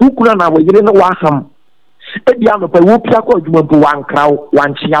 ukuna na we yire no waham. Ebi anopa wo pia kwa adwuma po wan kraw,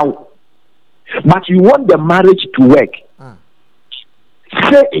 wan chiaw. But you want the marriage to work.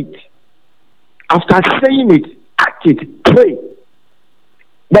 Say it. After saying it, act it, pray.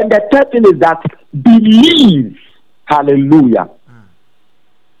 Then the third thing is that believe. Hallelujah.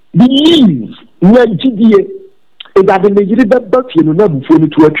 Believe. If I didn't get you know before the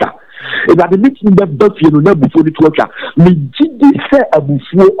torture. If I didn't get you know before the torture. Me jidi se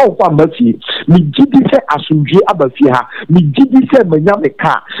abufuo of amati. Me jidi se asunje abafia. Me jidi se menya me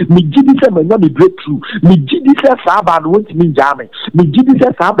car. Me jidi se menya me breakthrough. Me jidi se saba no want me jame. Me jidi se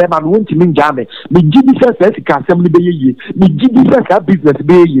saba man want me jame. Me jidi se sika assembly be ye. Me jidi se sa business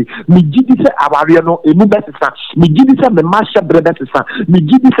be ye. Me jidi se awaria no emu besesa. Me jidi se me masha brother sesa. Me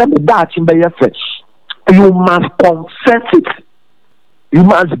jidi se me da chimbe yefe. You must confess it. You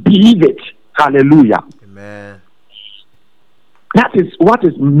must believe it. Hallelujah. Amen. That is what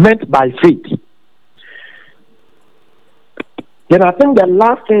is meant by faith. Then I think the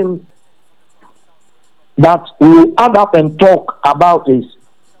last thing that we'll add up and talk about is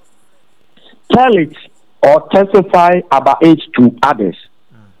tell it or testify about it to others.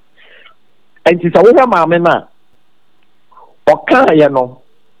 And it's a way mamena or can you know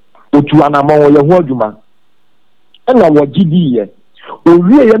otu anamo ye ho adwuma na wo gidi ye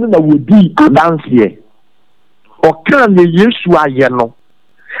owie ye na wo di adanse o kan ne Yesu aye no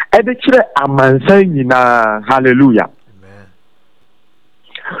e de kire amansan nyina. Hallelujah. Amen.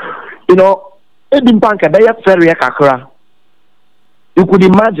 You know, edim panka be ye fere kakra. You could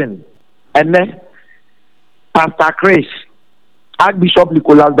imagine and Pastor Chris, Archbishop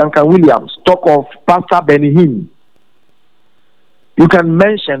Nicholas Duncan Williams, talk of Pastor Benny Hinn. You can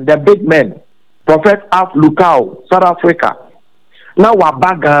mention the big men, Prophet Af Lukau, South Africa. Now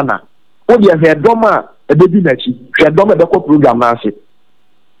Waba Ghana. Oh, you heard Doma, a baby nachi, you had Doma the program now.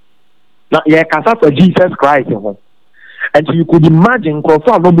 Now, you can say for Jesus Christ. And you could imagine,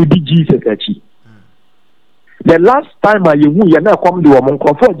 confirm no be Jesus. The last time you now come to among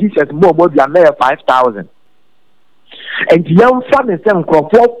confirm Jesus more than 5,000. And the young fan is saying,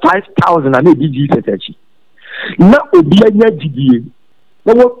 confirm 5,000 and maybe Jesus. Na obi anya gidie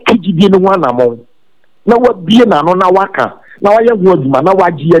na wo gidie no wana amon na wo bie na no na waka na wa ye ho aduma na wa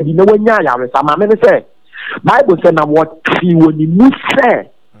gie adi na wanya yare sama me say Bible say na what ti woni mu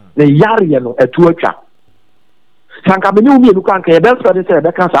say na yare no etu atwa sanka me ni umi enu kan ka ye be so de say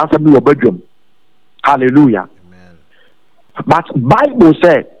be kan sa asem ni obadwam. Hallelujah. Amen. But Bible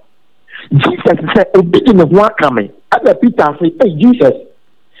say Jesus say obi ni ho aka me ada Peter say hey Jesus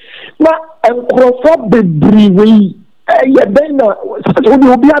na enkrofo bebriwe ye den na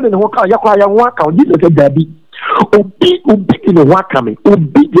obi ade ne ho ka yakwa ya ho aka Jesus say dabi obi ni ho aka me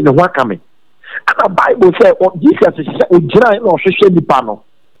obi ni ho aka me. And the Bible say Jesus say ogira na ohwehwe nipa no.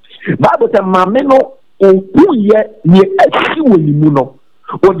 Bible say mame no obuye ni asi woni mu no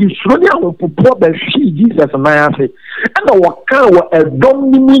odi suro ni ahon popo be hwi Jesus na afi and the waka wo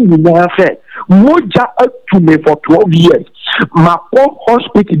edom ni nyina afi moja atume for 12 years mako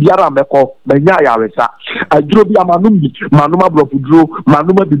hospital biara meko menya yaresa aduro bi amanumbi manuma brofuduro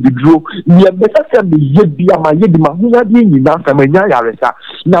manuma bibiduro ni ebesa me ye bi ama ye di mahuya di nyina fa menya yaresa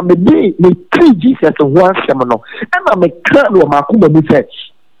na me bi me tri Jesus ho asem no and na me kan no makoma mu se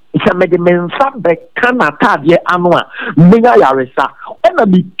se me de mensa be kan atade anu a menya yaresa and na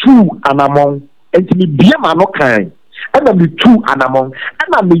me tu anamon enti me bia ma no kan and na me tu anamon and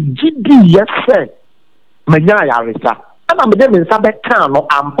na me gidi yes menya yaresa. Amen.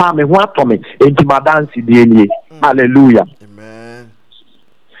 Hallelujah. Amen.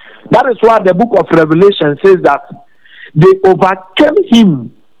 That is why the book of Revelation says that they overcame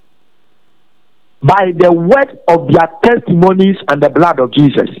him by the word of their testimonies and the blood of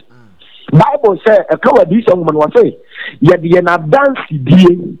Jesus. Bible says, a cover this young man was say, yet the dance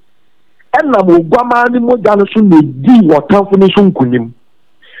die, and na mo guamani mo janosu ne di watanfunisun kunim.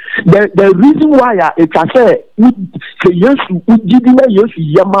 The reason why it can say yes, Ujidina yes,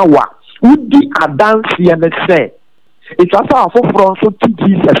 Yamawa, Udi Adansi and say it's also for France to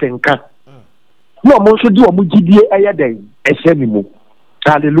Jesus and can. No, most do a Mujidi a day, a semimu.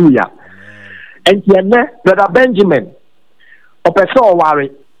 Hallelujah. And Yene, Brother Benjamin, or Pessoa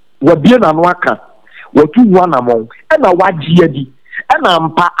Wari, were being an waka, were 2 1 among, and a white GD, and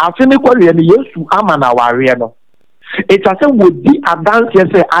I'm pa, I think and yes to Amana Wariano. It's as if would be a dance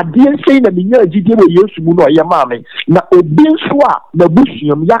say I didn't say that the year GD will use to know your mammy. Now obin swa the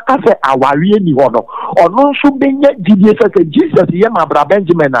bushium yaka say our really honor or no should be yet GD say Jesus yama bra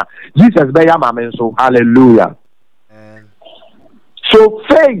Benjamin Jesus be yama so hallelujah. So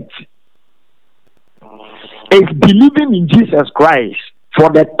faith is believing in Jesus Christ for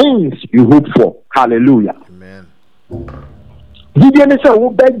the things you hope for. Hallelujah. Amen. Gideon say wo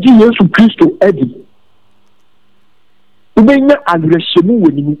be Jesus Christ edi. Ubenya agreshemu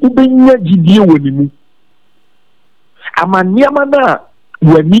wonimu, ubenya gidie wonimu. Ama niama na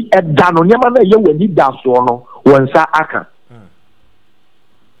wani eda no, niama na ye wani da so no, wonsa aka.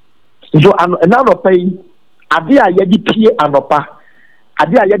 So ananopa yi, ade a ye di pie anopa,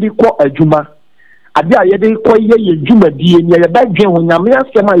 ade a ye di kɔ adwuma, ade a ye di kɔ ye dwumadie ni ye ba dwen ho nyame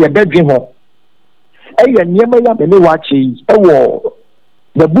asɛm a ye ba dwen ho. Eye niama ya me ne wache yi, ewo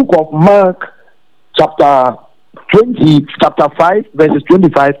the book of Mark chapter 5 verses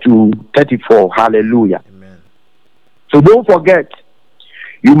 25 to 34. Hallelujah. Amen. So don't forget,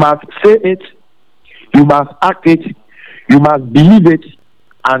 you must say it, you must act it, you must believe it,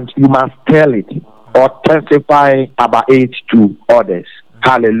 and you must tell it or testify about it to others.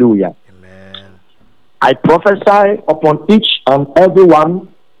 Hallelujah. Amen. I prophesy upon each and everyone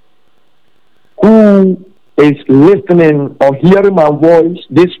who is listening or hearing my voice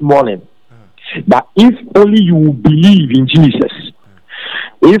this morning, that if only you will believe in Jesus,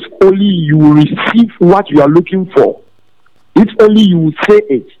 if only you will receive what you are looking for, if only you will say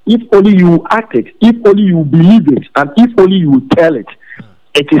it, if only you will act it, if only you will believe it, and if only you will tell it,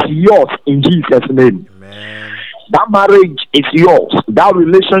 it is yours in Jesus' name. Amen. That marriage is yours. That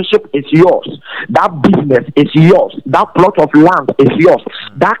relationship is yours. That business is yours. That plot of land is yours.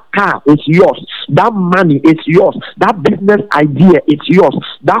 That car is yours. That money is yours. That business idea is yours.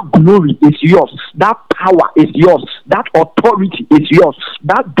 That glory is yours. That power is yours. That authority is yours.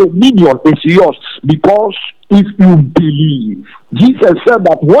 That dominion is yours. Because if you believe, Jesus said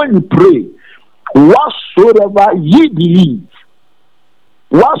that when you pray, whatsoever ye believe,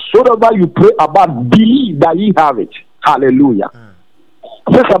 whatsoever you pray about, believe that ye have it. Hallelujah.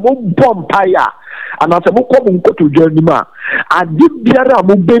 Says about Bompire, and as a book to journey ma. I did biara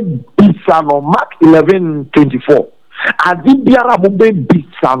mube bisano, Mark 11:24. I did biara mube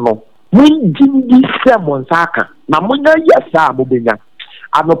bisano. When Jimmy sermon saka, Namunya yesa mubenya.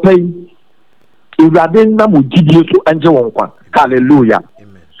 I'm not paying. Iradena mujidi so angel one. Hallelujah.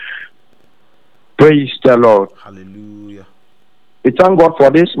 Amen. Praise the Lord. Hallelujah. We thank God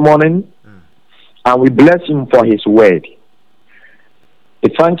for this morning, and we bless Him for His word. We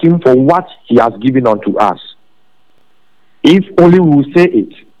thank Him for what He has given unto us. If only we will say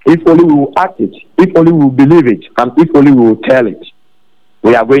it, if only we will act it, if only we will believe it, and if only we will tell it,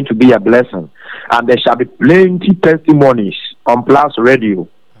 we are going to be a blessing. And there shall be plenty testimonies on Plus Radio.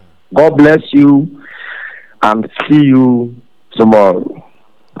 God bless you, and see you tomorrow.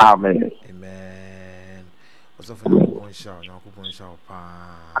 Amen. Amen. Also for no coupon shout.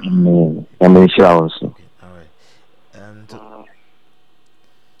 Amen. Amen. Also. Okay, all right.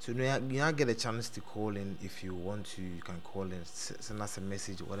 So you get a chance to call in. If you want to, you can call in, send us a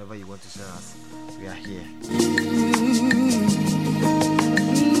message, whatever you want to send us. We are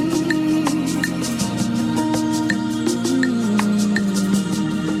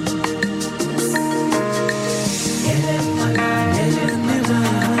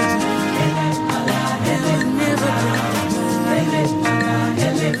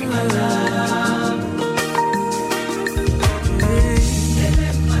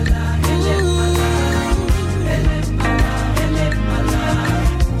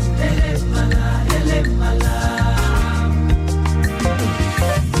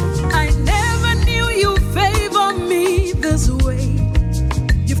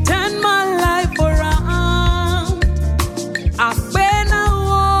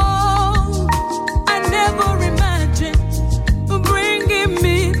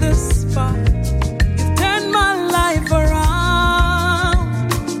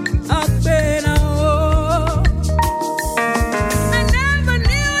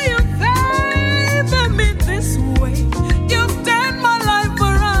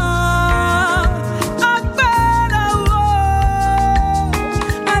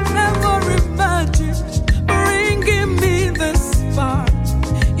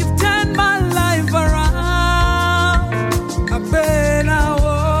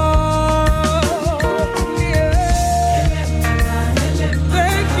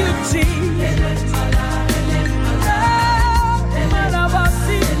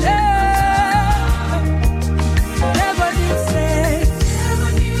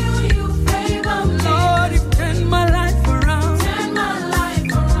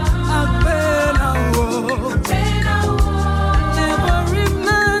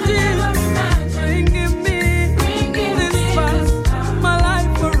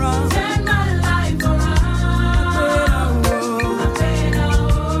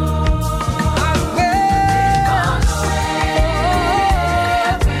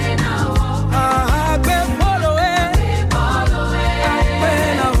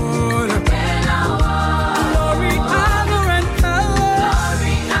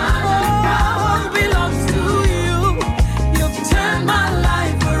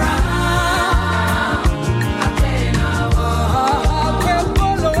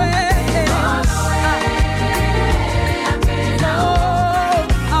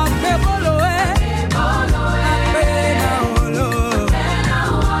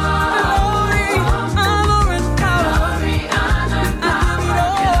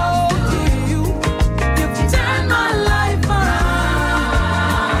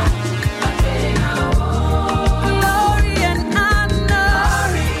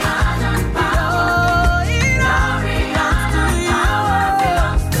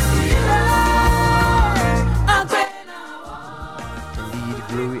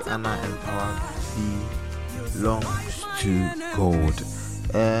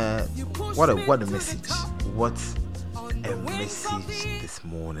What a message! What a message this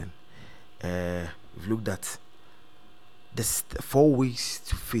morning. We've looked at this 4 weeks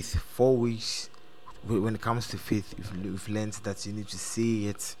to faith. 4 weeks when it comes to faith. We've learned that you need to say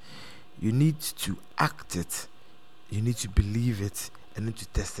it, you need to act it, you need to believe it, and need to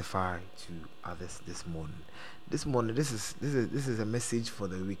testify to others this morning. This is a message for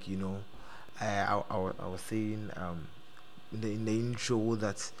the week. You know, I was saying in the intro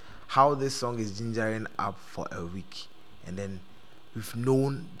that how this song is gingering up for a week, and then we've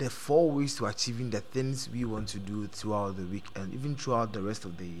known the 4 weeks to achieving the things we want to do throughout the week and even throughout the rest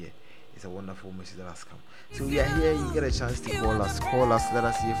of the year. It's a wonderful message that has come. So we are here. You get a chance to call us. Let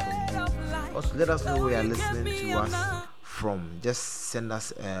us hear from you. Also, let us know where you are listening to us from. Just send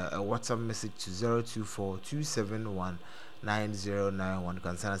us a WhatsApp message to 024-271-9091. You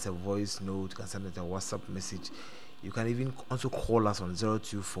can send us a voice note. You can send us a WhatsApp message. You can even also call us on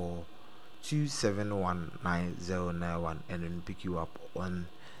 024-271-9091 and then pick you up on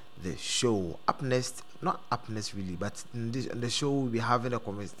the show. Up next, not up next really, but in the show we'll be having a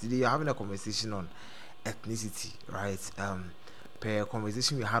conversation. Today you're having a conversation on ethnicity, right? Per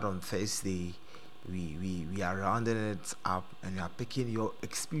conversation we had on Thursday, we are rounding it up and we are picking your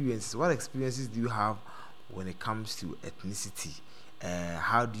experiences. What experiences do you have when it comes to ethnicity?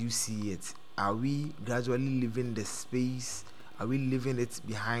 How do you see it? Are we gradually leaving the space? Are we leaving it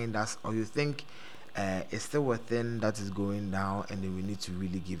behind us? Or you think it's still a thing that is going down and then we need to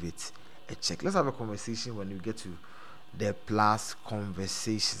really give it a check? Let's have a conversation when we get to the plus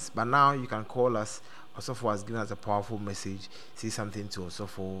conversations. But now you can call us. Osofo has given us a powerful message. Say something to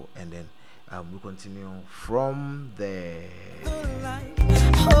Osofo and then we'll continue from there.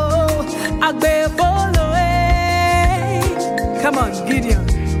 Come on, Gideon.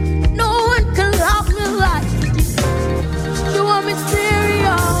 No one can love me like you do. You want me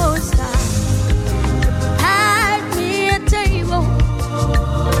serious. Had me a table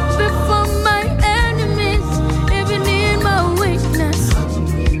before my enemies, even in my weakness.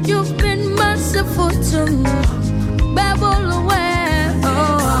 You've been merciful to me. Babble away.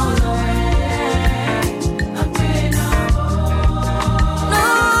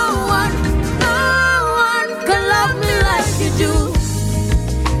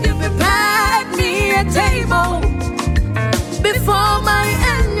 Table before my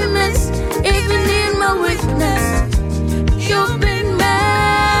enemies, even in my weakness. You've been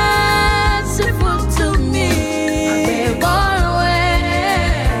merciful to me.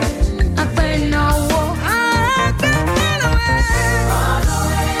 I pay no war. I can't get away.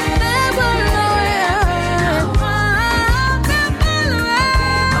 Never away.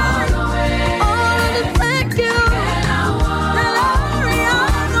 Oh, thank you.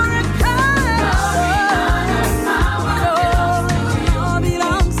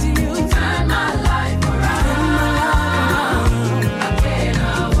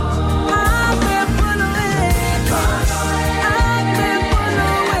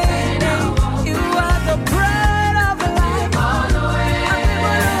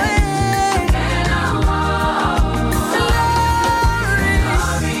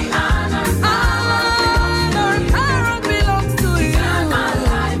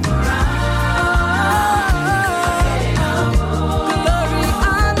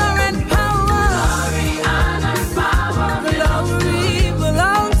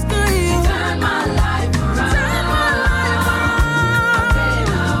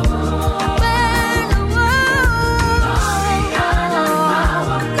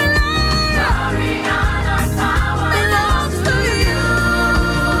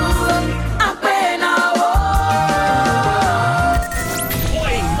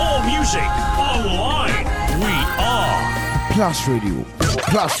 Plus Radio.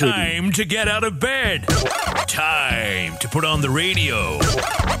 Time to get out of bed. Time to put on the radio.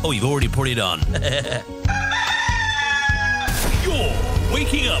 Oh, you've already put it on. You're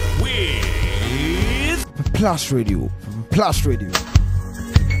waking up with Plus Radio. Plus Radio.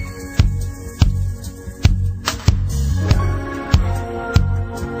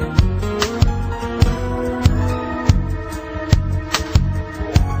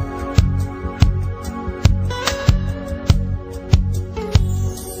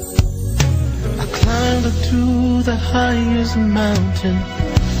 To the highest mountain,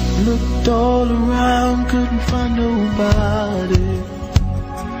 looked all around, couldn't find nobody.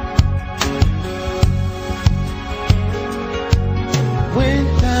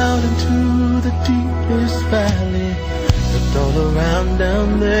 Went down into the deepest valley, looked all around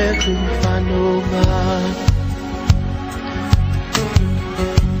down there, couldn't find nobody.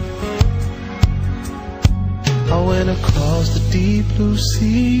 I went across the deep blue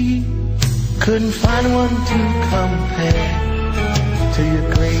sea. Couldn't find one to compare to your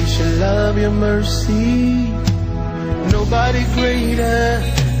grace, your love, your mercy. Nobody greater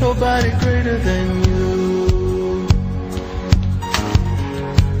than you.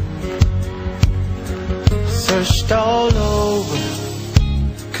 Searched all over,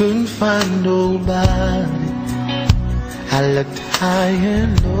 couldn't find nobody. I looked high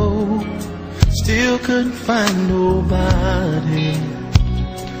and low, still couldn't find nobody.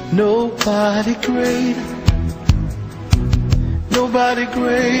 Nobody greater, nobody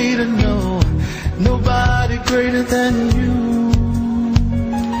greater, no, nobody greater than you.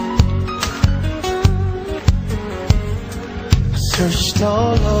 I searched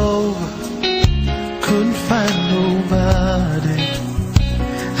all over, couldn't find nobody.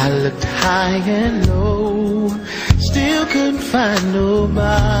 I looked high and low, still couldn't find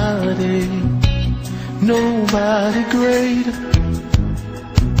nobody. Nobody greater,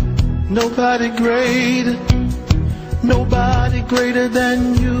 nobody greater, nobody greater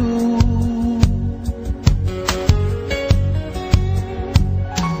than you.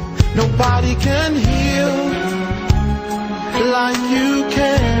 Nobody can heal like you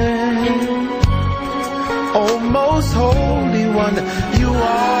can. Oh, most holy one, you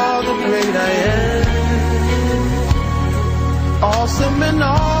are the great I am. Awesome in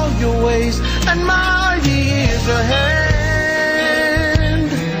all your ways, and mighty is your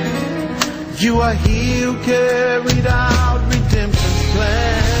hand. You are he who carried out redemption's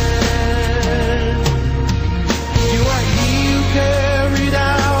plan. You are he who carried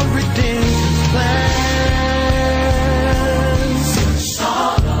out redemption's plan.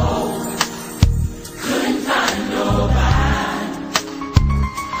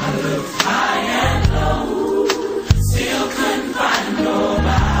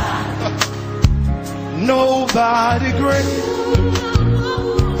 Nobody great,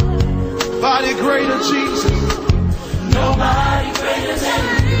 nobody greater, Jesus. Nobody greater than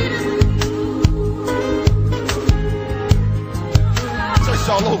you. Search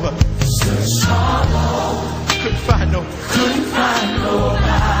all over. Search all over. Couldn't find nobody.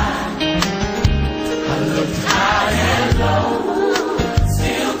 I looked high and low,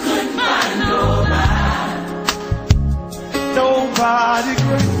 still couldn't find nobody. Nobody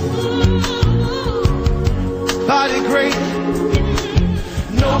great. Nobody great,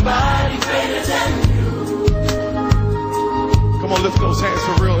 nobody greater than you. Come on, lift those hands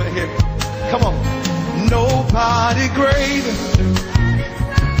for real in here. Come on. Nobody greater,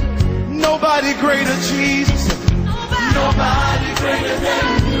 nobody greater, Jesus. Nobody greater than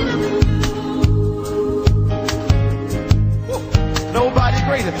you. Nobody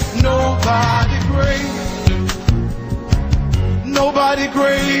greater, nobody greater, nobody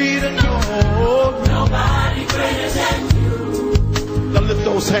greater, no. Nobody greater than you. Now lift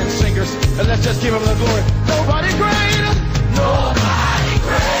those hands, singers, and let's just give him the glory. Nobody greater. Nobody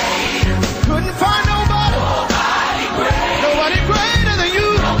greater. Couldn't find nobody. Nobody greater. Nobody greater than you.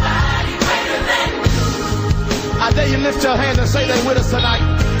 Nobody greater than you. I dare you lift your hand and say that with us tonight.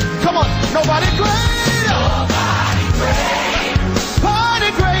 Come on. Nobody greater. Nobody greater. Nobody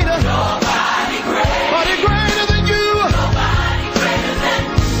greater. Nobody greater. Nobody greater than you. Nobody greater than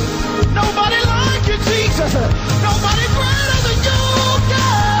you. Nobody like you, Jesus. Nobody greater than you,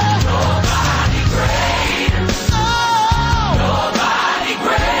 God. Nobody greater. Oh. Nobody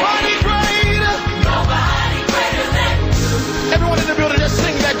greater. Nobody greater. Nobody greater than you. Everyone in the building, just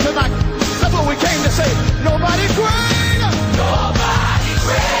sing that tonight. That's what we came to say. Nobody greater. Nobody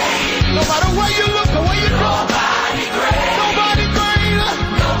greater. No matter where you look or where you go. Nobody greater. Nobody greater.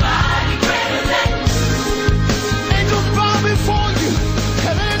 Nobody greater than you. Angels bow before you.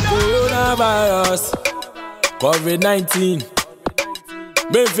 Coronavirus, COVID-19,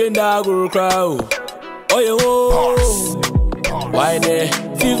 Benfinda go crowd. Oh yo, why ne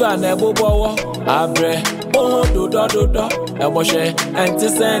fever nebo bowo abre oh do eboshe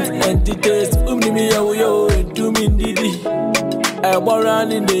anti-scent anti-taste umnimi yo entumi ndidi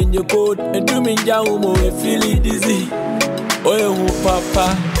eborani ndenye code entumi njawo e feel dizzy. Oh yo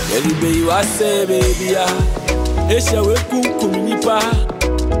papa elibe you say baby ah esha we kunkum nipa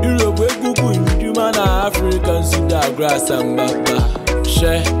Europe we gugu induma na African suda grass and baba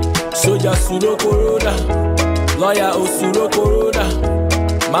she soja suro corona lawyer osuro corona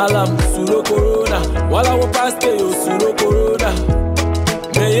malam suro corona wala wo paste yo suro corona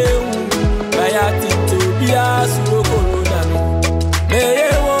meye bayati to bia suro corona no meye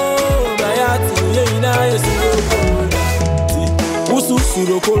wo bayati ye ina suro corona ti usu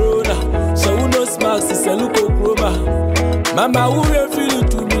suro corona so uno smack se luko chroma mama who feel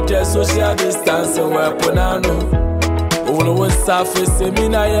to be the social distance and weapon ano All the ones surface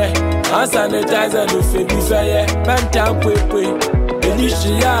seminar, and sanitizer no febi fair, man tam quickly.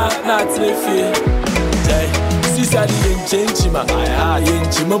 Initial, not leafy. Sisa di change ma,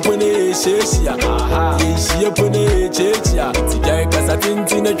 yenchima pone sheshia, yenchia pone chechia. Tika kasa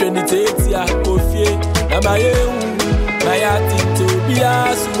tinti na 28 ya kofie. Na maye na ya tinto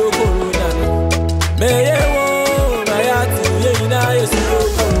biya sulo corona. Meye wo na ya tinye ina yesulo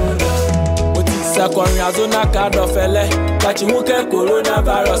corona. Motisa kwanya zona kado fele, kachi wuke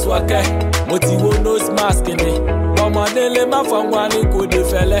coronavirus wake. Moti wo nose mask ni, wamadele mafangwani kode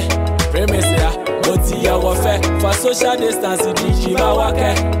fele. Premise ya, moti ya wafe, for social distance di jima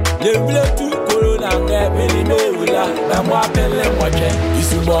wake. Lebile tu corona nge beli meula, na mwapele mwache.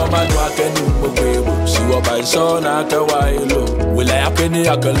 Isu mwamadu wake ni mwebo, shiwa bansho na akawa ilo. Wila ya peni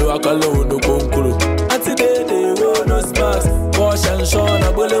akalo no konkuro. Anti dede wo no smask, wash and show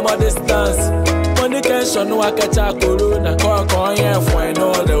na bole ma distance. Money can show no akacha corona, kwa ye fwe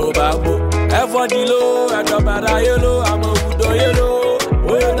no le obabo. Everybody low, I drop a yellow, I'm a wood yellow.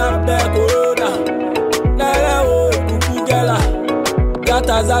 We're not back corona. Nala, Kukugela. Got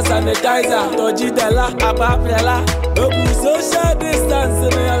as a sanitizer, Tojidella, Apapella. No social distance,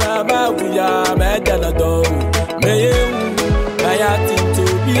 we are mad than a dog. May you, Mayati to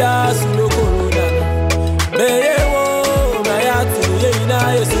be a slow corona. May you, Mayati, Yena,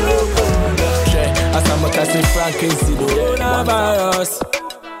 is slow corona. As I'm a Cassie Frankenstein, coronavirus.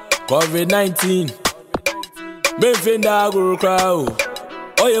 COVID-19 Benfinda agro crowd.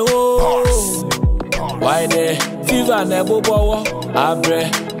 Oh yo, why ne fever ne bobo abre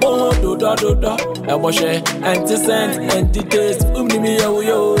oh do eboshe anti-scent anti-taste umnimi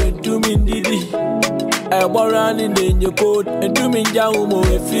yo entumindidi eborani nenye code entuminja umo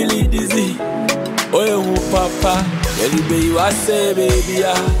e feel dizzy. Oh yo papa yelibe you say baby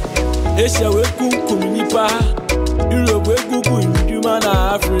ya esha we kunkum nipa Europe we gugu human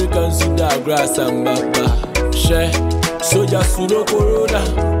African suda grass and baba. She soldier suro corona,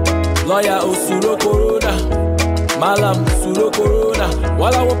 lawyer osuro corona, malam suro corona,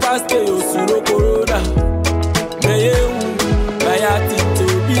 wala wo paste yo suro corona. Meye mayati to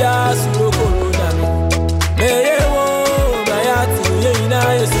biya suro corona no. Meye wo mayati ye ina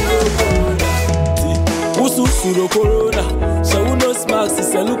ye suro corona. Usu suro corona, so uno smack si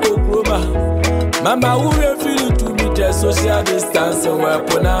seluko kroma. Mama who refuse to meet the social distance and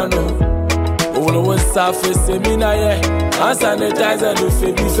weapon I know. All the ones surface seminar, and sanitizer no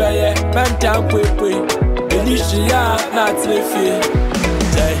febi fair, man tam quickly. Initial, not leafy.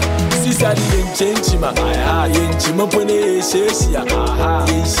 Sisa di change ma, yenchima pone sheshia,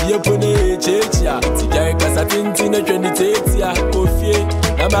 yenchia pone chechia. Tika kasa tinti na 28 ya kofie.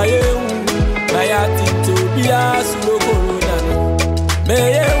 Na maye na ya tinto biya sulo corona.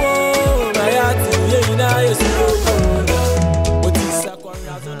 Meye wo.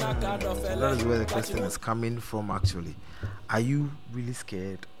 That is where the question is coming from actually. Are you really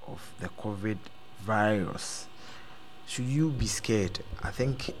scared of the COVID virus? Should you be scared? I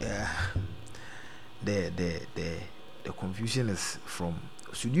think the confusion is from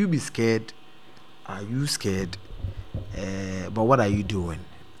should you be scared? Are you scared? But what are you doing?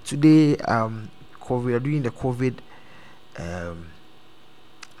 Today we are doing the COVID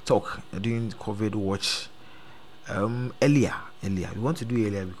talk, doing COVID watch earlier. We want to do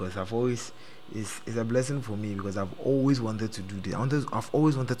earlier because it's a blessing for me because I've always wanted to do this. I've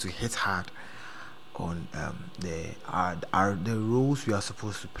always wanted to hit hard on the roles we are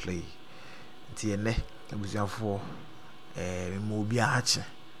supposed to play.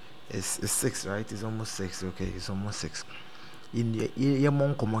 It's 6, right? It's almost 6. Okay, it's almost 6. And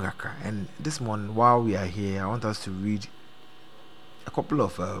this morning, while we are here, I want us to read a couple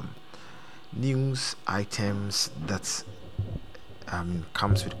of news items that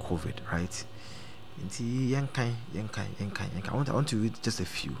comes with COVID, right? I want to read just a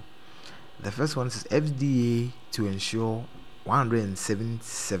few. The first one says FDA to ensure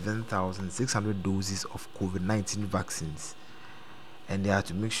 177,600 doses of COVID-19 vaccines, and they have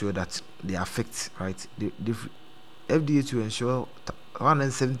to make sure that they affect, right? The FDA to ensure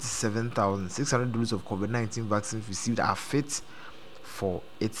 177,600 doses of COVID-19 vaccines received are fit for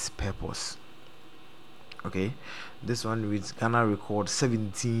its purpose. Okay, this one reads Ghana records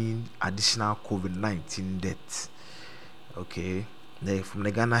 17 additional COVID-19 deaths. Okay, from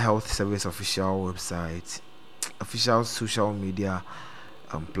the Ghana Health Service official website, official social media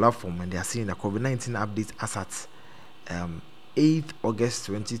platform, and they are seeing the COVID-19 update as at 8th August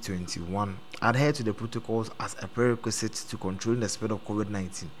 2021. Adhere to the protocols as a prerequisite to controlling the spread of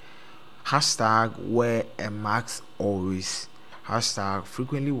COVID-19. Hashtag wear a mask always. Hashtag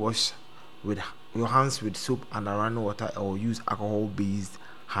frequently wash with your hands with soap and running water, or use alcohol-based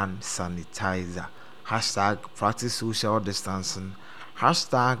hand sanitizer. Hashtag practice social distancing.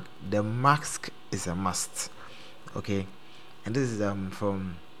 Hashtag the mask is a must. Okay, and this is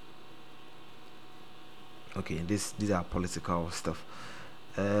from. Okay, these are political stuff.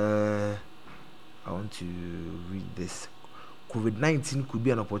 I want to read this. COVID-19 could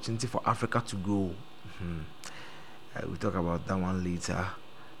be an opportunity for Africa to grow. We'll talk about that one later.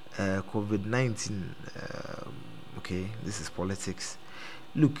 COVID-19. Okay, this is politics.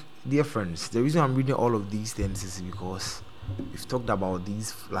 Look, dear friends, the reason I'm reading all of these things is because we've talked about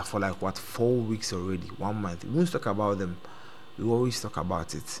these for 4 weeks already, 1 month. We won't talk about them. We always talk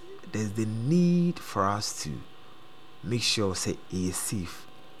about it. There's the need for us to make sure, say, it is safe.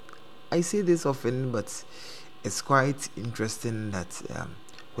 I say this often, but it's quite interesting that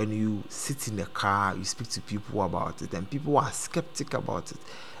when you sit in the car, you speak to people about it, and people are skeptic about it,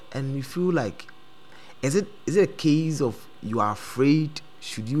 and you feel like, is it a case of you are afraid?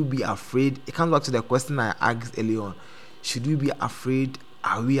 Should you be afraid? It comes back to the question I asked earlier on. Should we be afraid?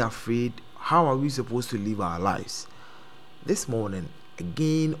 Are we afraid? How are we supposed to live our lives? This morning,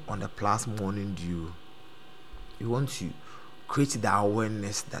 again on the Plus Morning Dew, we want to create the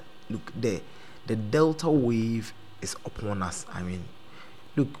awareness that, look, the Delta wave is upon us. I mean,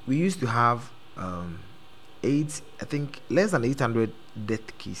 look, we used to have less than 800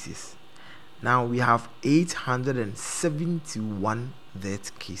 death cases. Now we have 871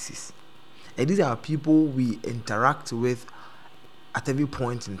 death cases. And these are people we interact with at every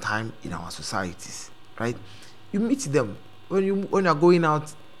point in time in our societies, right? You meet them when you're going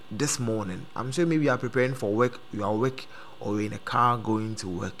out this morning. I'm sure maybe you are preparing for work, you are at work, or you're in a car going to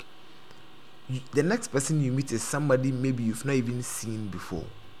work. The next person you meet is somebody maybe you've not even seen before.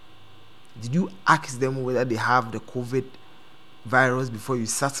 Did you ask them whether they have the COVID virus before you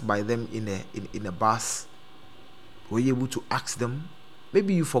sat by them in a bus? Were you able to ask them?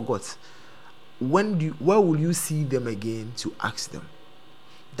 Maybe you forgot. Where will you see them again to ask them?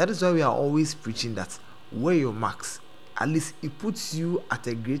 That is why we are always preaching that wear your masks. At least it puts you at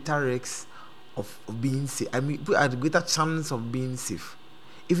a greater risk of being safe. I mean, at a greater chance of being safe.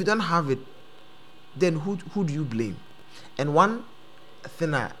 If you don't have it, then who do you blame? And one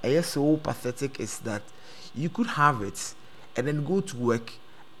thing I am so pathetic is that you could have it and then go to work,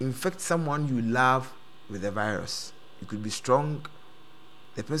 infect someone you love with the virus. You could be strong,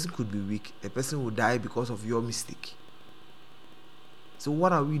 the person could be weak, the person will die because of your mistake. So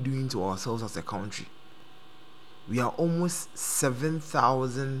what are we doing to ourselves as a country? We are almost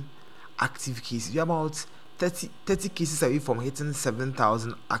 7,000 active cases. We are about 30 cases away from hitting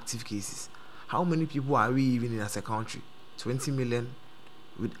 7,000 active cases. How many people are we even in as a country? 20 million?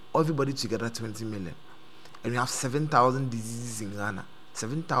 With everybody together, 20 million. And we have 7,000 diseases in Ghana.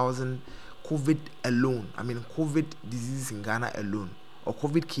 7,000 COVID alone. I mean, COVID diseases in Ghana alone. Or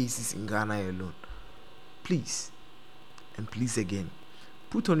COVID cases in Ghana alone. Please, and please again,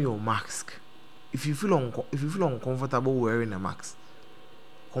 put on your mask. If you feel uncomfortable wearing a mask,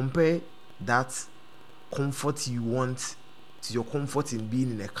 compare that comfort you want to your comfort in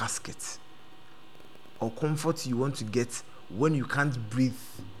being in a casket, or comfort you want to get when you can't breathe.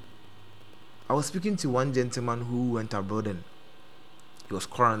 I was speaking to one gentleman who went abroad and he was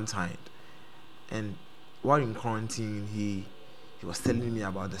quarantined, and while in quarantine he was telling me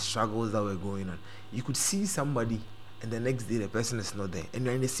about the struggles that were going on. You could see somebody and the next day the person is not there, and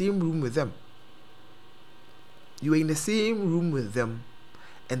you're in the same room with them. You were in the same room with them,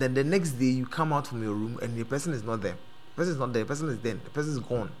 and then the next day you come out from your room and the person is not there. The person is not there, the person is dead, the person is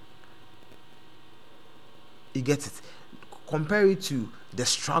gone. You get it? Compare it to the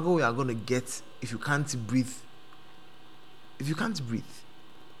struggle you are going to get if you can't breathe. If you can't breathe,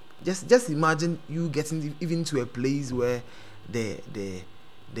 just imagine you getting even to a place where the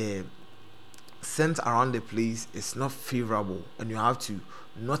scent around the place is not favorable, and you have to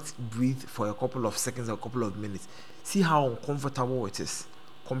not breathe for a couple of seconds or a couple of minutes. See how uncomfortable it is.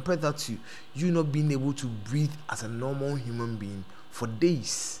 Compare that to you not being able to breathe as a normal human being for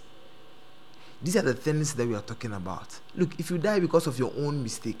days. These are the things that we are talking about. Look, if you die because of your own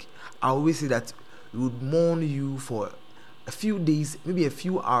mistake, I always say that we would mourn you for a few days, maybe a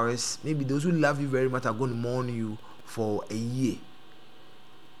few hours. Maybe those who love you very much are going to mourn you for a year.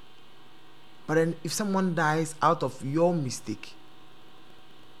 But then if someone dies out of your mistake,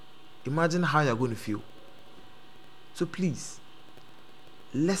 imagine how you're going to feel. So please,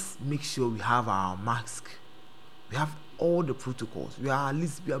 let's make sure we have our mask. We have all the protocols. We are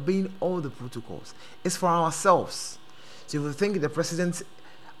obeying all the protocols. It's for ourselves. So if you think the president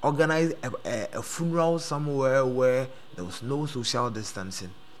organized a funeral somewhere where there was no social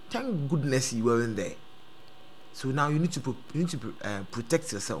distancing, Thank goodness you weren't there. So now you need to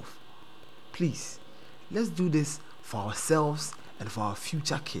protect yourself. Please, let's do this for ourselves and for our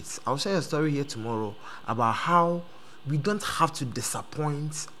future kids. I'll share a story here tomorrow about how we don't have to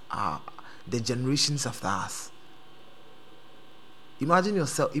disappoint the generations after us. Imagine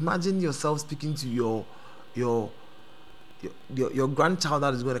yourself speaking to your grandchild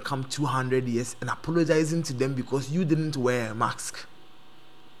that is going to come 200 years and apologizing to them because you didn't wear a mask.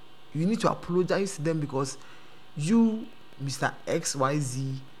 You need to apologize to them because you, Mr.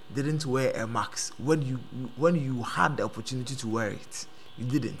 XYZ, didn't wear a mask when you had the opportunity to wear it. You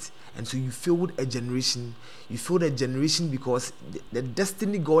didn't, and so you failed a generation. You failed a generation because the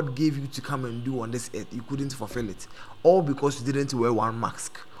destiny God gave you to come and do on this earth, you couldn't fulfill it, all because you didn't wear one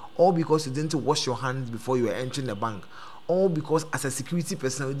mask, all because you didn't wash your hands before you were entering the bank, all because as a security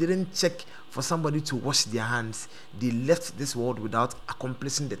personnel you didn't check for somebody to wash their hands. They left this world without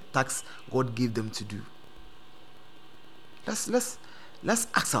accomplishing the task God gave them to do. Let's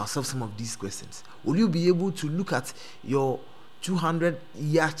ask ourselves some of these questions. Will you be able to look at your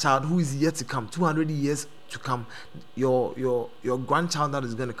 200-year child who is yet to come, 200 years to come, your grandchild that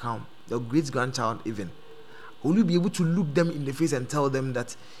is going to come, your great-grandchild even? Will you be able to look them in the face and tell them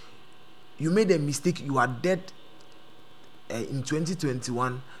that you made a mistake, you are dead in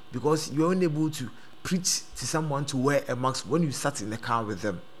 2021 because you weren't able to preach to someone to wear a mask when you sat in the car with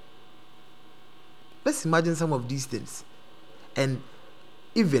them? Let's imagine some of these things. And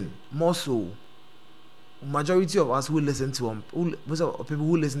even more so, majority of us most of people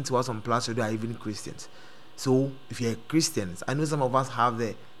who listen to us on Plus Radio are even Christians. So if you're Christians, I know some of us have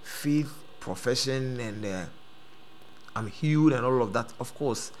the faith profession and I'm healed and all of that. Of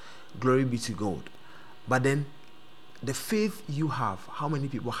course, glory be to God. But then the faith you have, how many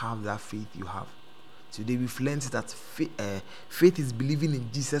people have that faith you have? Today we've learned that faith is believing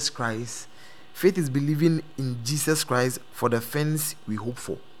in Jesus Christ. Faith is believing in Jesus Christ for the things we hope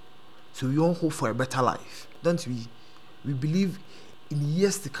for. So we all hope for a better life, don't we? We believe in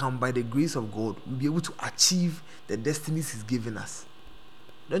years to come, by the grace of God, we'll be able to achieve the destinies He's given us.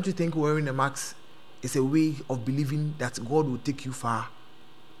 Don't you think wearing a mask is a way of believing that God will take you far?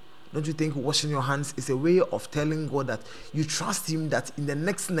 Don't you think washing your hands is a way of telling God that you trust Him that in the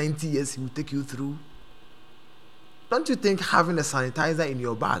next 90 years He will take you through? Don't you think having a sanitizer in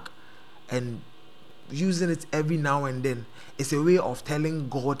your bag and using it every now and then is a way of telling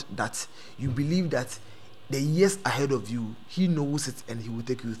God that you believe that the years ahead of you, He knows it and He will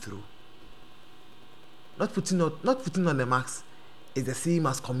take you through? Not putting on a mask is the same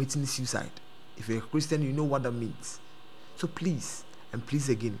as committing suicide. If you're a Christian, you know what that means. So please, and please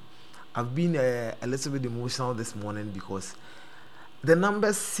again, I've been a little bit emotional this morning because the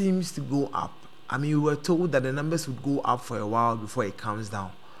numbers seems to go up. I mean, we were told that the numbers would go up for a while before it comes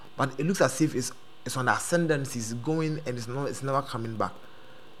down, but it looks as if it's on the ascendance. It's going and it's never coming back.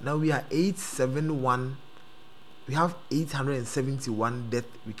 Now we are 871. We have 871 death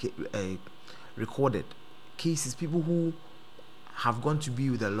recorded cases. People who have gone to be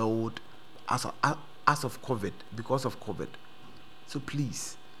with the Lord as of COVID, because of COVID. So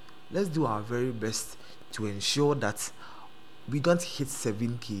please, let's do our very best to ensure that we don't hit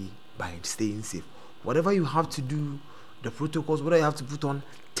 7K by staying safe. Whatever you have to do, the protocols, whether you have to put on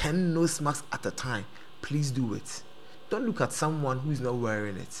 10 nose masks at a time, please do it. Don't look at someone who is not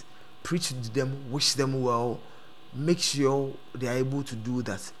wearing it. Preach to them, wish them well, make sure they are able to do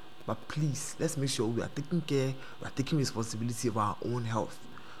that. But please, let's make sure we are taking care, we are taking responsibility of our own health.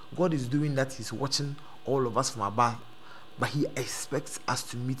 God is doing that. He's watching all of us from above, but He expects us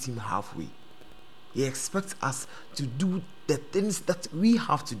to meet Him halfway. He expects us to do the things that we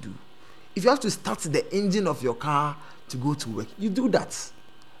have to do. If you have to start the engine of your car to go to work, you do that.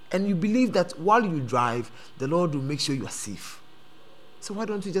 And you believe that while you drive, the Lord will make sure you are safe. So why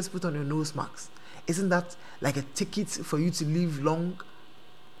don't you just put on your nose mask? Isn't that like a ticket for you to live long?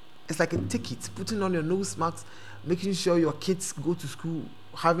 It's like a ticket, putting on your nose mask, making sure your kids go to school,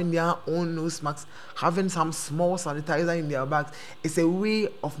 having their own nose masks, having some small sanitizer in their bags. It's a way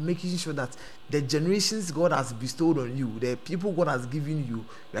of making sure that the generations God has bestowed on you, the people God has given you,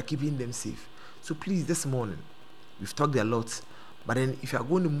 you are keeping them safe. So please, this morning, we've talked a lot, but then if you are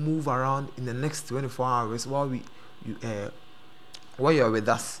going to move around in the next 24 hours while you are with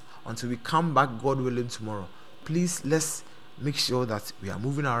us until we come back, God willing, tomorrow, please let's make sure that we are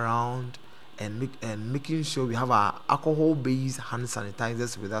moving around and making sure we have our alcohol-based hand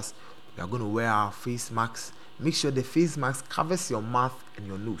sanitizers with us. We are going to wear our face masks. Make sure the face mask covers your mouth and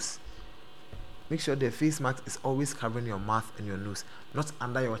your nose. Make sure the face mask is always covering your mouth and your nose, not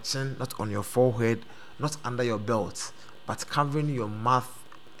under your chin, not on your forehead, not under your belt, but covering your mouth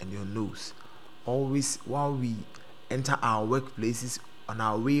and your nose. Always, while we enter our workplaces, on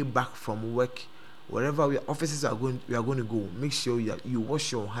our way back from work, wherever we offices we are going to go, make sure you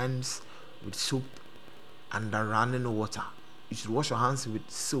wash your hands with soap and running water. You should wash your hands with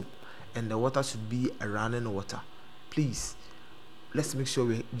soap, and the water should be a running water. Please, let's make sure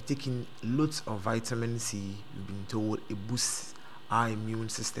we're taking loads of vitamin C. We've been told it boosts our immune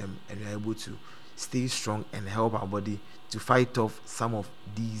system, and we're able to stay strong and help our body to fight off some of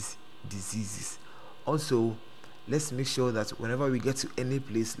these diseases. Also, let's make sure that whenever we get to any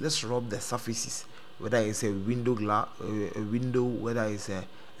place, let's rub the surfaces, whether it's a window, whether it's a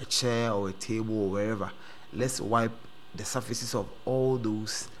chair or a table or wherever. Let's wipe the surfaces of all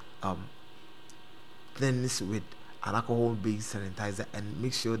those things with an alcohol-based sanitizer, and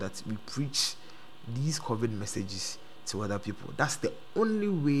make sure that we preach these COVID messages to other people. That's the only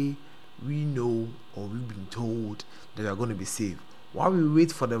way we know, or we've been told, that we are going to be safe. While we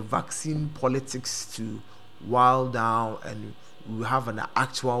wait for the vaccine politics to wild down and we have an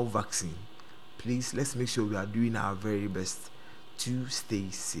actual vaccine, please, let's make sure we are doing our very best to stay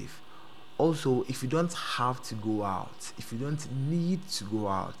safe. Also, if you don't have to go out, if you don't need to go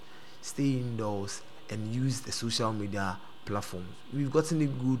out, stay indoors and use the social media platforms. We've gotten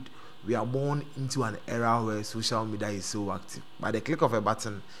it good. We are born into an era where social media is so active. By the click of a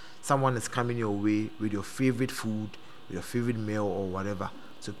button, someone is coming your way with your favorite food, with your favorite meal or whatever.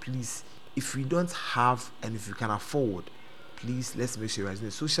 So please, if you don't have and if you can afford, please, let's make sure we're using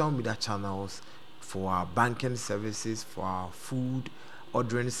the social media channels for our banking services, for our food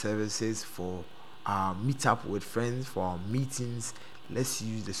ordering services, for our meetup with friends, for our meetings. Let's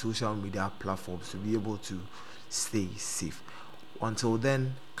use the social media platforms to be able to stay safe. Until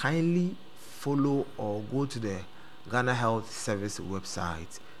then, kindly follow or go to the Ghana Health Service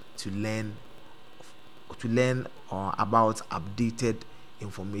website to learn about updated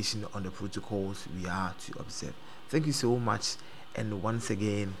information on the protocols we are to observe. Thank you so much, and once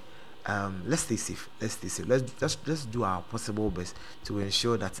again, let's stay safe. Let's do our possible best to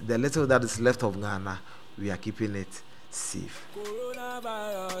ensure that the little that is left of Ghana, we are keeping it safe.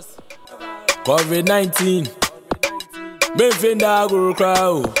 Coronavirus, COVID-19, Benfinda go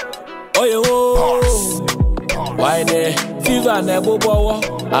crowd. Oh yo, why the fever never bow?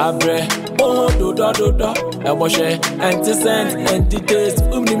 Abre, oh do eboshe, anti-scent, anti-taste.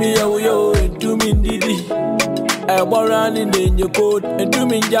 Me yo, do me didi. Eboran in your coat, and do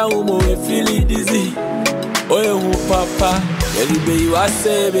me jaumo, feel dizzy. Oh yo, papa, baby, you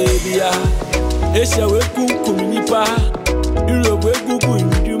say, baby, Esha we kumnipa, Europe we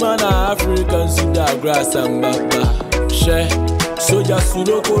kuku, human Africans in the grass and baba. She, soldier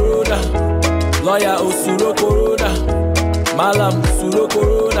suro corona, lawyer osuro corona, malam suro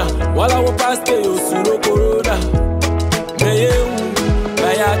corona, while our pastor suro corona. Meye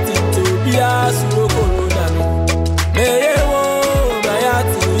mayati to bia suro corona. Meye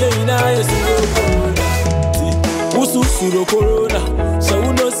mayati yeina suro corona. Usu suro corona, so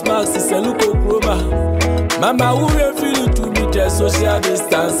uno smarts is a look chroma. Mama who refuse to meet the social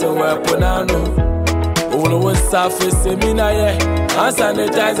distance and weaponano. All one surface seminary, and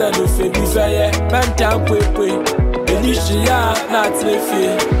sanitizer no baby fair, man time quickly, and you see not live.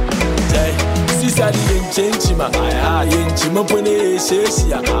 Sister didn't change my eye, and Chimopone,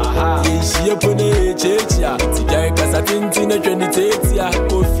 Sheshia, she upon a church, Tika Casatin, 28 ya,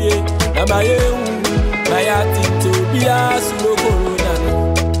 Kofi, and my ati to be a slow corona.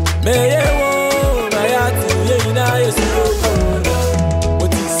 My ati, Yena is slow corona.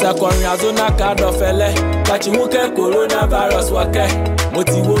 Sakon yazona kado fele Kachi muke coronavirus wake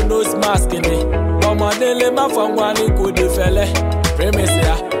Moti wo nose mask ni Wamadele mafangwani kode fele Premise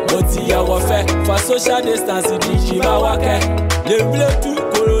ya Moti ya wafe For social distance dijima wake Levle tu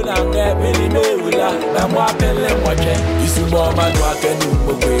corona nge Meni meula Na mwapele mwache Isu mwamad wake ni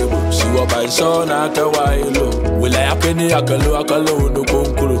mkwebo Shiwa baishona kawa ilo Wila ya peni akalo no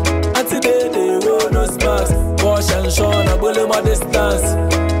konkulu Anti-dede wo nose mask Wash and show na bole ma distance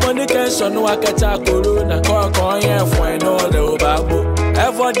Communication no akacha corona Koko yen fwen no de obabo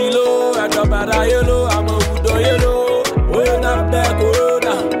Efo di lo, edobada yelo Amo udo yelo Oyo na pe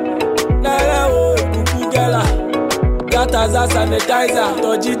corona Nere o kuku gela Gata za sanitizer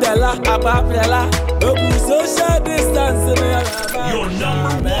Toji dela, apapela Oku social distance Your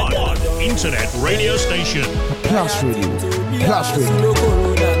number one internet radio station. Plus Radio. Plus Radio.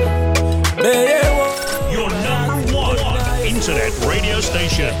 Your number one internet radio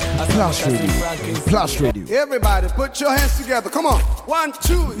station. Plus Radio. Plus Radio. Everybody, put your hands together. Come on. 1,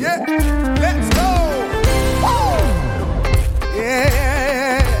 2, yeah. Let's go. Woo! Yeah.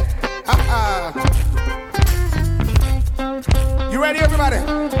 You ready? ready, everybody?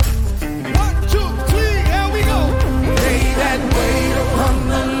 1, 2, 3, here we go. They that wait upon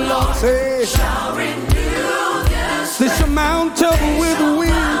the Lord say, shall renew their strength. They shall mount up with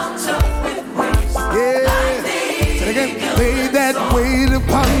wings. Yeah. Say it again. They that wait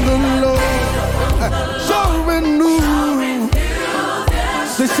upon the Lord shall renew.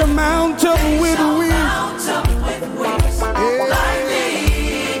 They shall mount up with wings. Yeah. Like the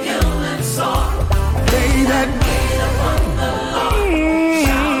eagle and soar. They that wait upon the Lord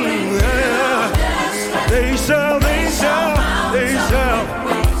shall renew their strength. They shall.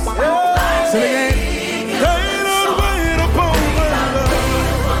 Yeah.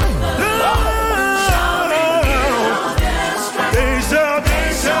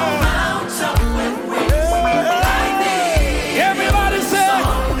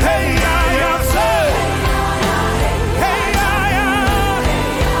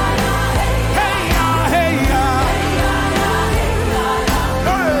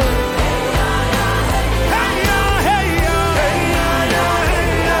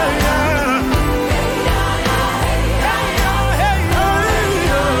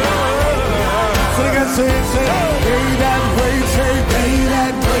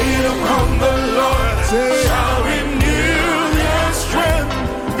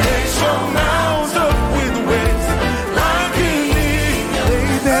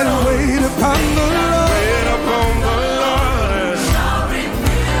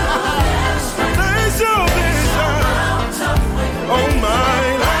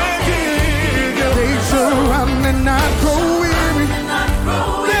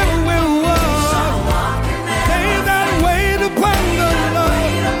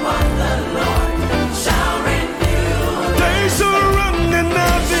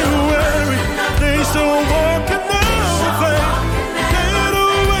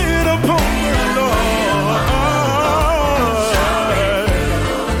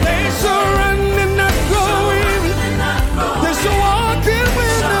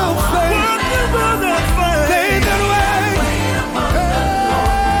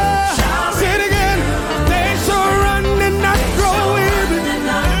 Say it again.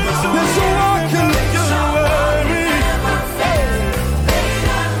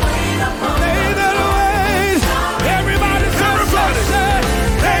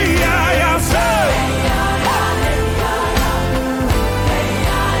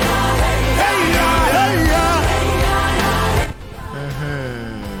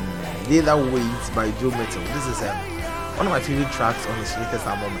 They That Wait by Joe Metal. This is one of my favorite tracks on his latest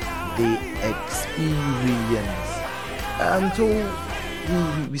album, The Experience. So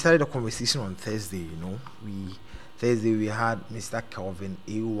we started a conversation on Thursday. Thursday we had Mr. Calvin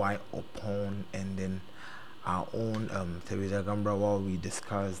A.Y. Upon, and then our own Teresa Gambra, while we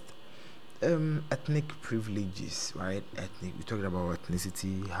discussed ethnic privileges, right? We talked about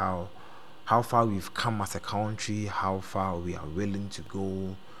ethnicity, how far we've come as a country, how far we are willing to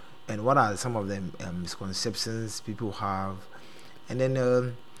go, and what are some of the misconceptions people have. And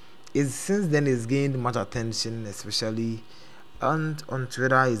then since then it's gained much attention, especially on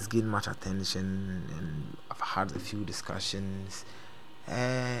Twitter. It's gained much attention, and I've had a few discussions,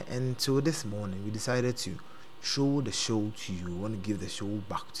 and so this morning we decided to show the show to you. We want to give the show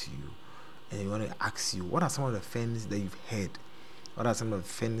back to you, and we want to ask you, what are some of the things that you've heard? What are some of the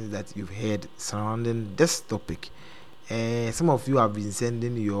things that you've heard surrounding this topic? Some of you have been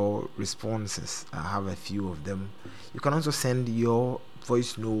sending your responses. I have a few of them. You can also send your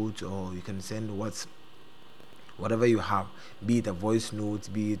voice note, or you can send whatever you have, be it a voice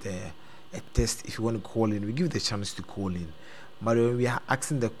note, be it a text. If you want to call in, we give the chance to call in. But when we are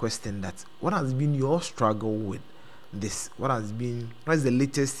asking the question that what has been your struggle with this? What is the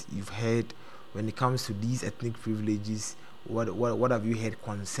latest you've heard when it comes to these ethnic privileges? What have you heard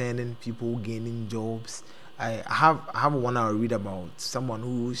concerning people gaining jobs? I have one I'll read about someone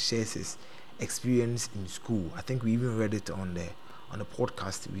who shares his experience in school. I think we even read it on the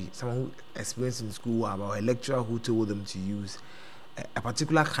podcast. Someone who experienced in school about a lecturer who told them to use a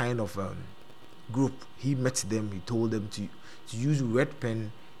particular kind of group. He met them. He told them to use red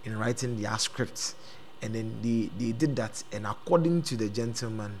pen in writing their scripts, and then they did that. And according to the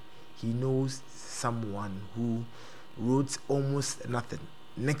gentleman, he knows someone who wrote almost nothing,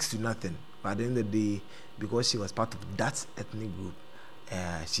 next to nothing. But at the end of the day, because she was part of that ethnic group,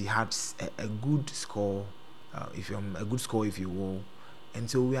 she had a good score, if you will. And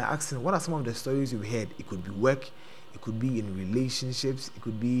so we are asking, what are some of the stories you've heard? It could be work, it could be in relationships, it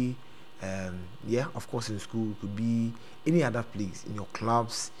could be, of course, in school. It could be any other place, in your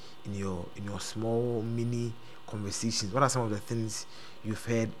clubs, in your small mini conversations. What are some of the things you've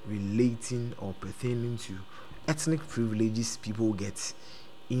heard relating or pertaining to ethnic privileges people get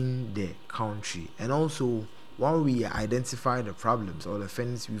in the country. And also, when we identify the problems or the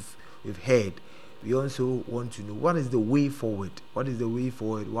things we've heard, we also want to know what is the way forward. What is the way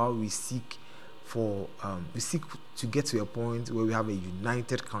forward while we seek to get to a point where we have a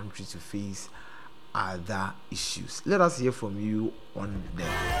united country to face other issues. Let us hear from you on the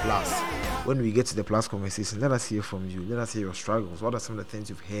plus. When we get to the plus conversation, let us hear from you. Let us hear your struggles. What are some of the things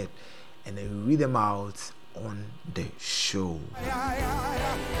you've heard? And then we read them out on the show.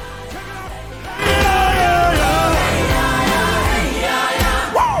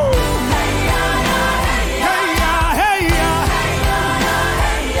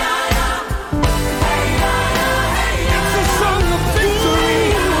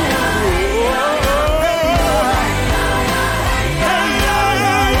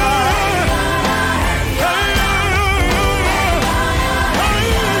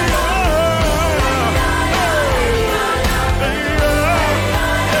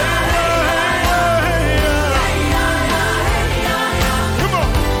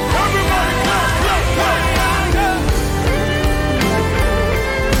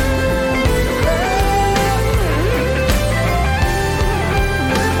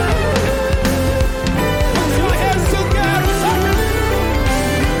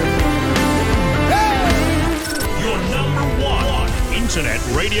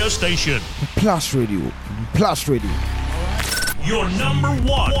 Radio station. Plus Radio. Plus Radio. Your number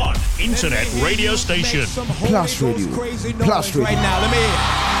one internet radio station. Plus Radio. Plus Radio. Right now, let me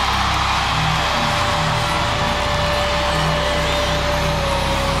hear.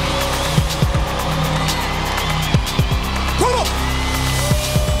 Come on.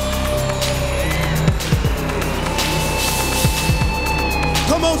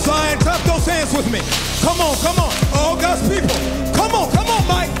 Come on, Zion. Clap those hands with me. Come on, come on. All God's people. Come on,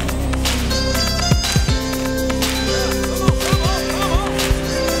 Mike.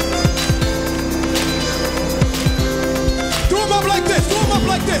 Do them up like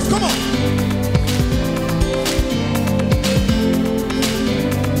this. Come on.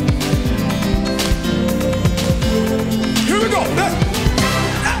 Here we go.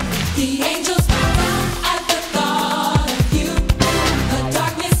 The angels bow down at the thought of you. The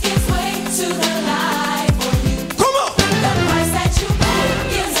darkness gives way to the light for you. Come on. The price that you pay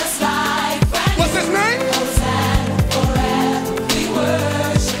gives us life. What's his name? Hosanna forever, we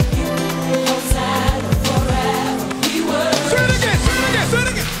worship you. Hosanna forever, we worship you. Say it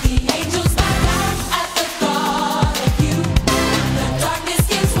again. The angels bow down at the thought of you. The darkness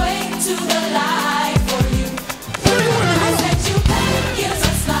gives way to the light for you. The price that you pay gives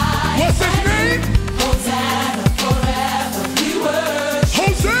us life. What's his name? Hosanna forever, we worship.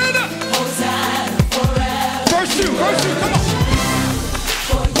 Hosanna. Hosanna forever. Verse 2. Come on.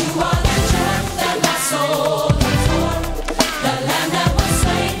 For you are the gem that my soul adore, the Lamb that was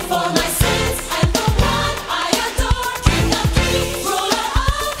slain for my sins, and the one I adore, King of kings, ruler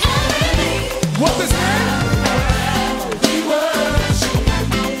of heaven. What's his name? We worship.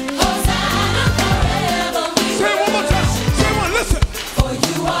 Hosanna forever, we Say it one more time. Say one. Listen. For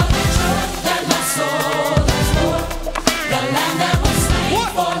you are the gem that my soul adore, the Lamb that was slain What?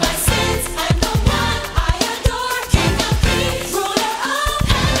 for my sins, and the one I adore, King of kings.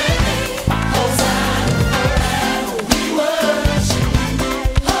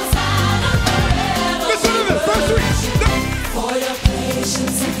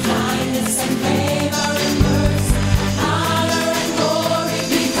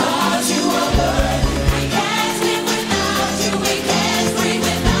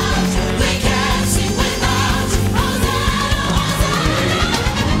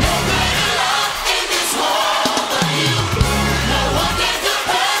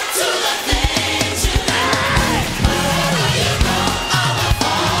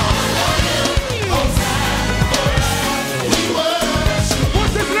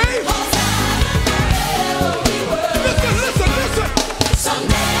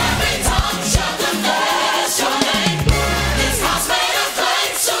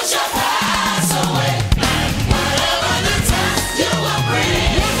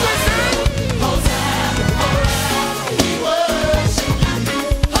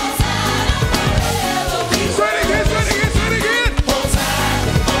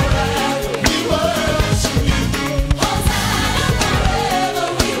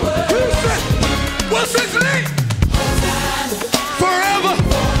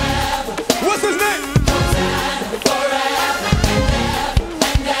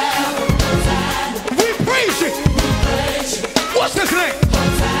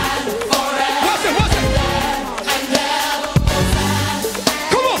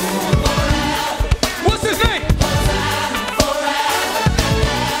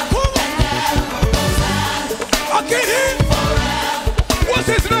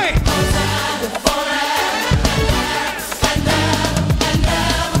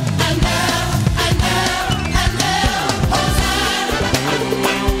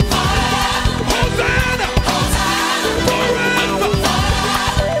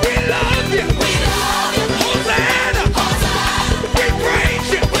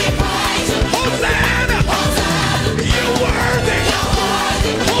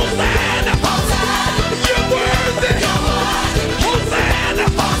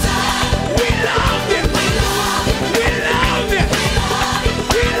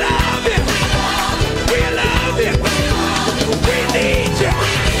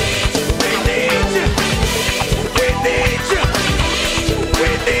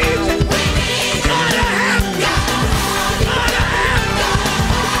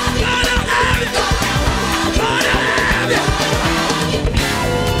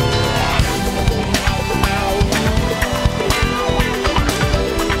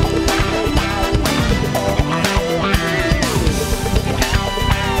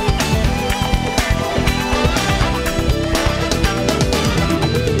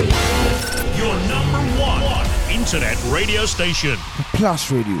 station.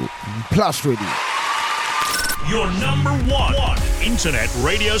 Plus Radio. Plus Radio. Your number one internet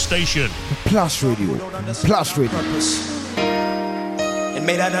radio station. Plus Radio. Plus Radio. And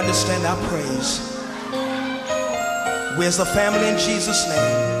may not understand our praise. Where's the family in Jesus'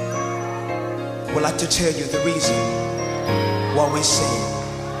 name? We'd like to tell you the reason why we sing.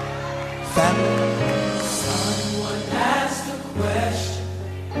 Family. Someone asked the question,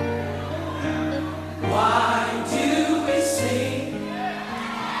 why do we sing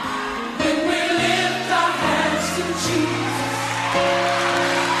when we lift our hands to Jesus?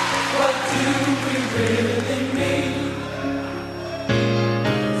 What do we really mean?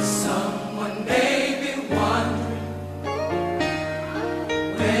 Someone may be wondering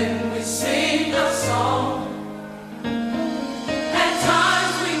when we sing a song. At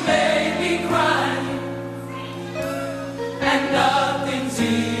times we may be crying and nothing's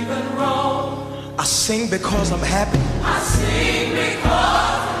even wrong. I sing because I'm happy. I sing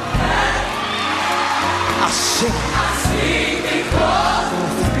because I'm happy. I sing because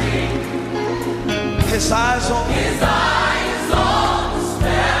His eyes on the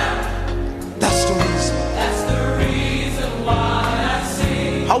sparrow. That's the reason. That's the reason why I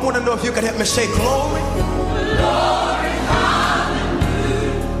sing. I want to know if you can help me say glory. Glory,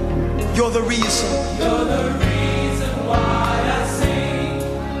 hallelujah. You're the reason. You're the reason why I sing.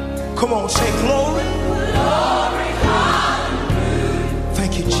 Come on, say glory. Glory, hallelujah.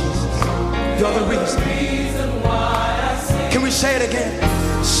 Thank you, Jesus. You're the reason. Why I sing. Can we say it again?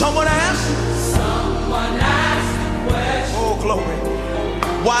 Someone asked the question. Oh, glory.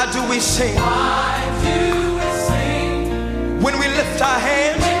 Why do we sing? Why do we sing when we lift our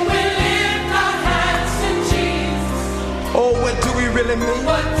hands? When we lift our hands to Jesus. Oh, what do we really mean?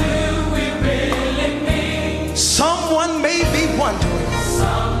 What do we really mean? Someone may be wondering.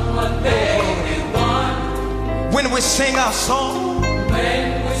 Someone may be wondering when we sing our song.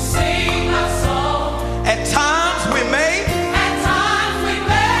 When we sing our song. At times we may be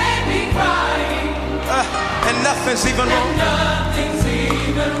crying. And nothing's even wrong. Nothing's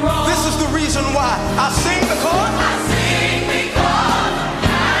even wrong. This is the reason why I sing because I sing because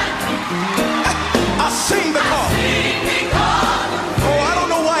I sing because oh, I don't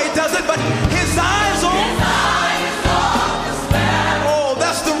know why he does it, but his eyes on the sparrow. Oh,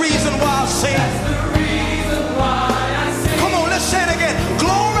 that's the reason why I sing. That's the reason why I sing. Come on, let's say it again.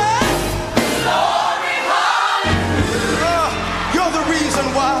 Glory, glory, hallelujah. You're the reason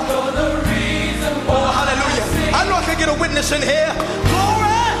why. You're the reason why. Oh, hallelujah. I know I can get a witness in here.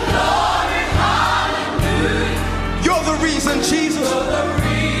 Glory, glory, hallelujah. You're the reason, Jesus. You're the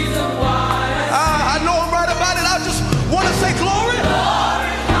reason why I know I'm right about it. I just want to say glory.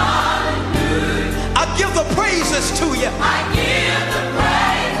 Glory, hallelujah. I give the praises to you. I give the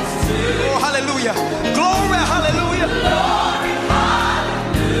praises to you. Oh, hallelujah. Glory, hallelujah. Glory,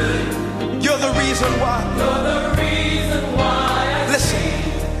 hallelujah. You're the reason why. You're the reason why I listen,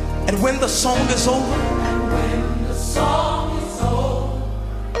 sing. And when the song is over,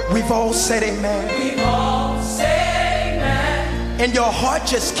 we've all said amen. We've all said amen. And your heart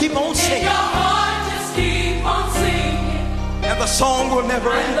just keep on singing. And your heart just keep on singing. And the song will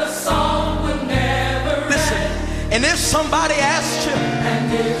never end. And the song will never listen, end. And if somebody asked you,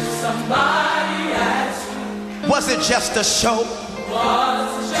 and if somebody asked you, was it just a show?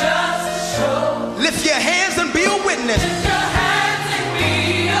 Was it just a show? Lift your hands and be a witness. Lift your hands and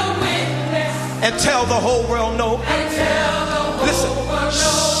be a witness. And tell the whole world no. And tell the whole listen, world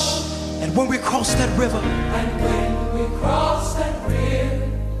no. And when we cross that river, and when we cross that river,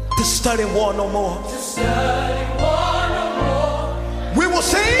 to study war no more. To study war no more. We will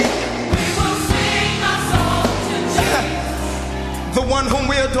sing. We will sing our song to Jesus. The one whom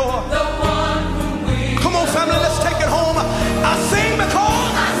we adore. The one whom we Come on, family, let's take it home. I sing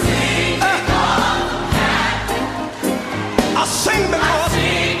because I sing because I'm happy. I sing because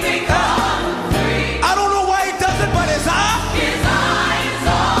I don't know why he does it, but his eye is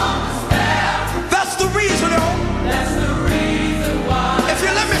on the sparrow. That's the reason, y'all. That's the reason why. If you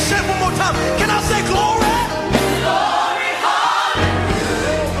let me say it one more time, can I say glory? Glory,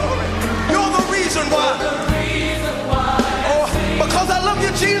 hallelujah. You're the reason why. You're the reason why. Oh, because I love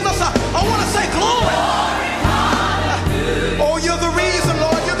you, Jesus. I want to say glory. Glory, hallelujah. Oh, you're the reason,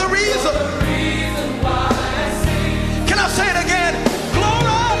 Lord. You're the reason. You're the reason why I sing. Can I say it again?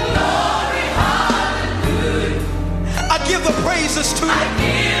 Give the praises to you. I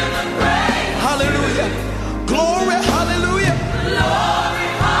give the praise. Hallelujah. Glory, hallelujah. Glory,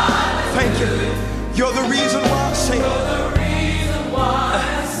 hallelujah. Thank you. You're the reason why I sing. You're the reason why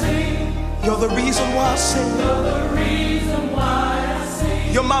I sing. You're the reason why I sing. You're the reason why I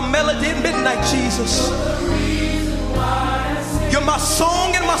sing. You're my melody at midnight, Jesus. You're the reason why You're my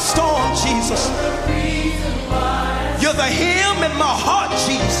song in my storm, Jesus. You're the hymn in my heart,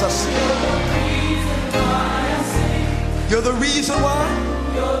 Jesus. You're the reason why.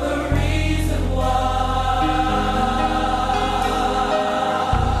 You're the reason why.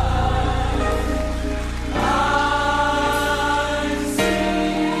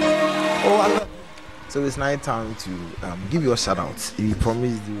 Oh, I love. So it's night time to give you a shout out. We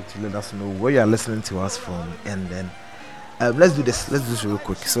promised you to let us know where you are listening to us from, and then let's do this real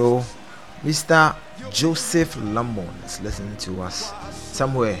quick. So Mr. Joseph Lambon is listening to us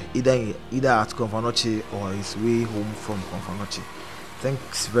somewhere, either at Konfanoche or his way home from Konfanoche.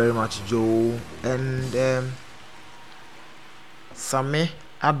 Thanks very much, Joe. And Same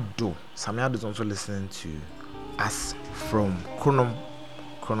Ado is also listening to us from Kronom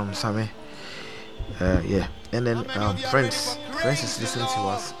Same. Yeah, and then Friends is listening to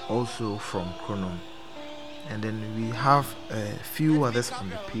us also from Kronom. And then we have a few others on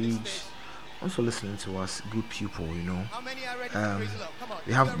the page also listening to us, good people, you know.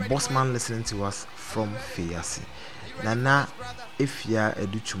 We have Bossman listening to us from Fiyasi. Nana Ifya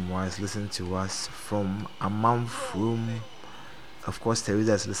Educhumwa is listening to us from Amam From. Of course,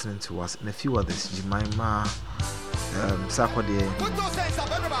 Teresa is listening to us, and a few others. Jemima, Sakode,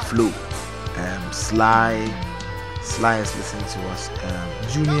 Flo, Sly is listening to us.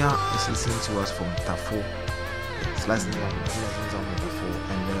 Junior is listening to us from Tafo.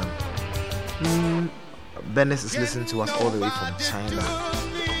 And Benes is listening to us all the way from China.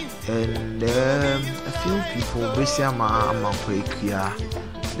 And a few people, Bisiama Amakwekya,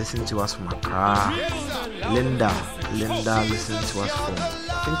 listening to us from Accra. Linda listening to us from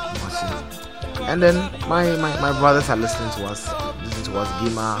Kumasi. And then my brothers are listening to us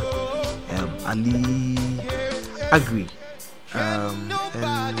Gima, Ali, Agri, and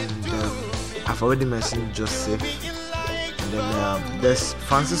I've already mentioned Joseph. And then there's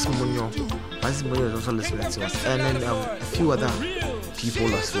Francis Munyo is also listening to us, and then a few other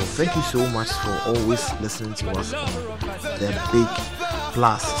people as well. Thank you so much for always listening to us on the Big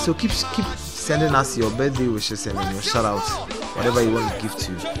Plus. So keep sending us your birthday wishes and your shout outs, whatever you want to give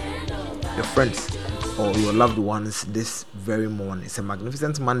to your friends or your loved ones this very morning. It's a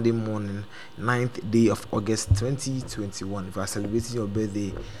magnificent Monday morning, 9th day of August 2021. If you are celebrating your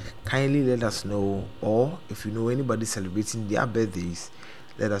birthday, kindly let us know, or if you know anybody celebrating their birthdays,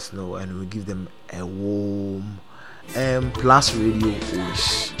 let us know and we'll give them a warm Plus Radio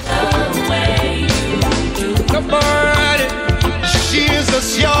wish.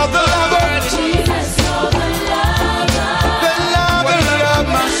 Jesus, you're the lover. Jesus, you're the lover. The lover of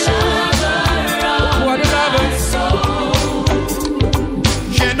my soul. What a lover.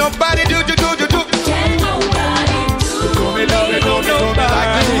 Can nobody do. Can nobody do me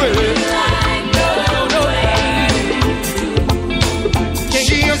like the way.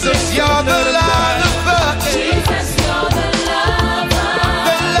 Jesus, you're the lover. Jesus, you're the lover.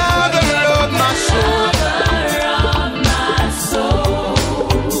 The lover of my soul.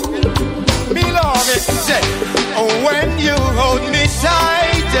 When you hold me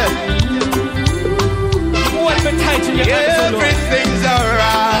tight, everything's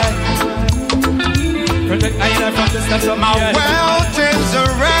alright. My world turns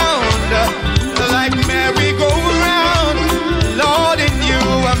around like merry-go-round. Lord, in you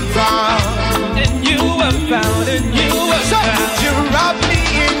I'm found. In you I'm found. In you I'm found. You wrap me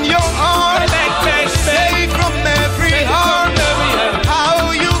in your arms, safe from every harm.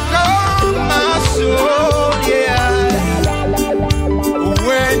 How you calm my soul.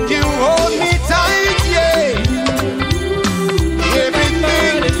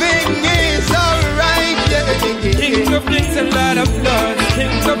 King of kings and Lord of lords.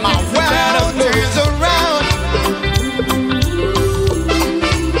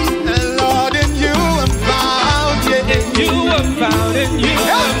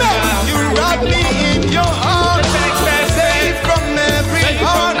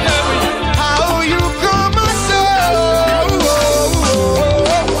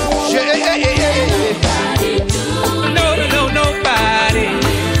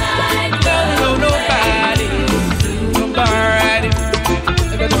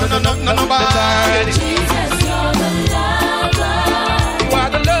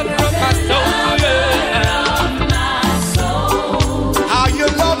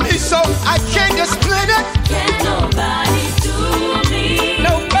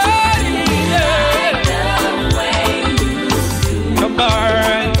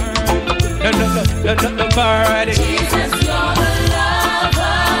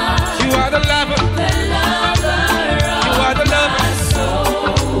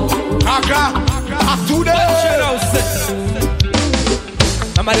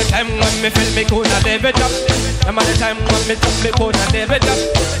 I'm at the time when me feel me could not live it up. I'm at the time when me took me could not live it up.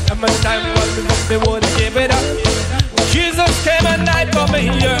 I'm at the time when me book me would give it up. Jesus came and died for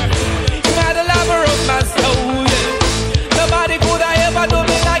me, yeah. He had the lover of my soul, yeah. Nobody could I ever do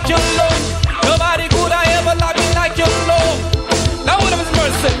me like you, Lord. Nobody could I ever love me like you, Lord. Now what was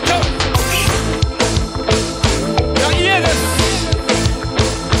mercy, Joe? Now hear this.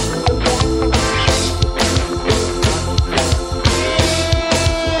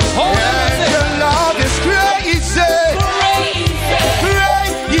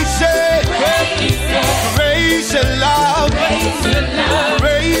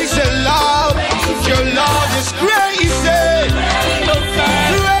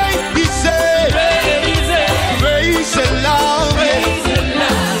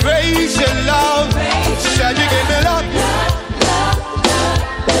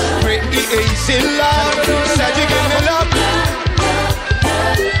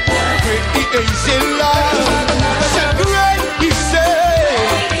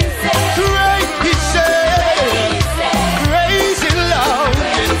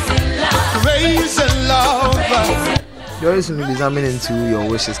 You're always examining into your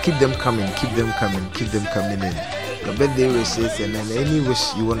wishes. Keep them coming, keep them coming, keep them coming in. Your birthday wishes and then any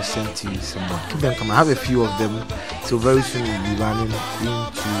wish you want to send to someone. Keep them coming. I have a few of them. So very soon we'll be running into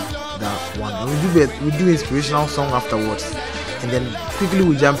that one. And we do inspirational song afterwards. And then quickly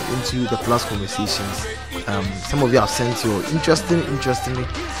we jump into the plus conversations. Some of you have sent your interesting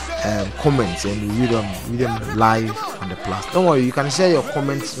comments and we read them live on the plus. Don't worry, you can share your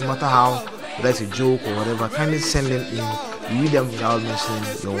comments no matter how, whether it's a joke or whatever. Kindly send them in. We read them without mentioning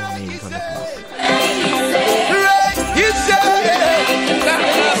your name on the plus.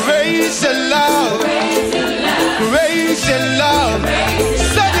 Praise the Lord, praise the Lord.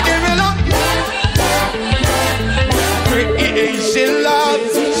 Said you give it up. Praise the Lord,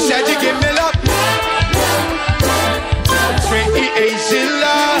 said you give it up. Praise the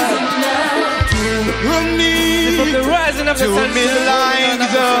Lord. To me, from the rising of the sun, me like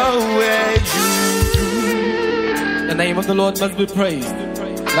the way you do. The name of the Lord must be praised.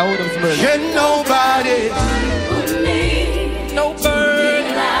 Lord of mercy. Can nobody no bird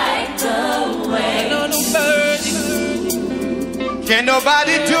like the way no bird. Can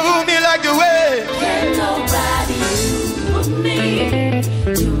nobody do me like the way? Can nobody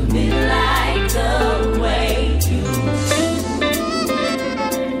do me like the way you do?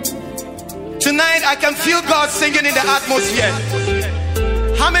 Tonight I can feel God singing in the atmosphere.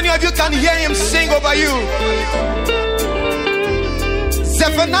 How many of you can hear Him sing over you?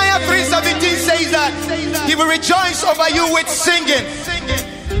 Zephaniah 3:17 says that He will rejoice over you with singing.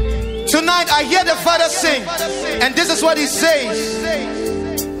 Tonight I hear the Father sing, and this is what He says.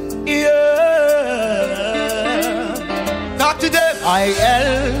 Yeah. Talk to them.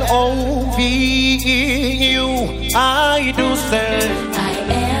 I-L-O-V-E-U, I do say.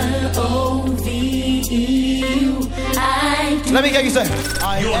 I-L-O-V-E-U, I do. Let me hear you say.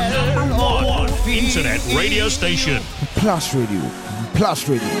 Your number one internet radio station. Plus Radio. Plus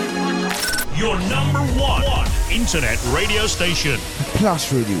Radio. Your number one internet radio station.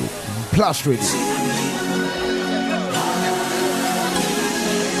 Plus Radio. Plus Radio.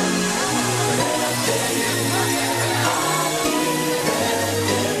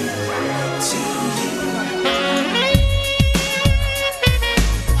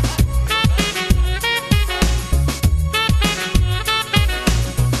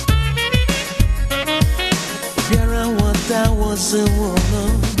 Was a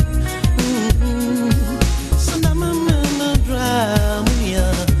woman. So now my man drive me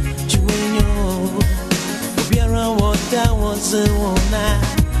up. Juwenyo, Obiara what that was a woman.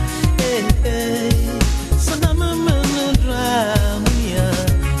 Hey, hey. So now my man drive me up.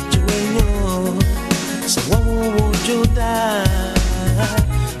 Juwenyo, so what would you die?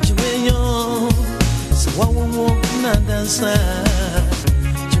 Juwenyo, so what would not dance?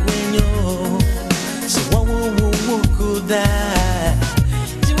 Juwenyo, so what would that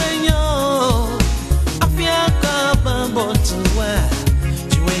Juwenyo Afiaka Bambotua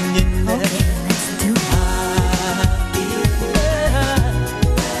Juwenyo. Okay, let's do it.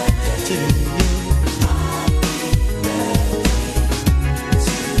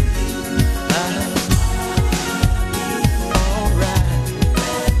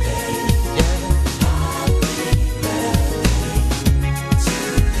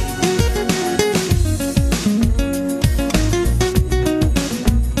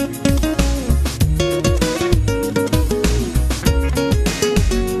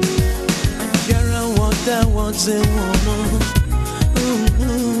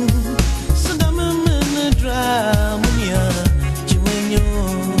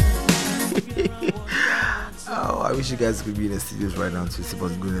 wish you guys could be in the studios right now to see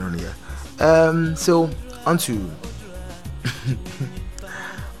what's going on here. So onto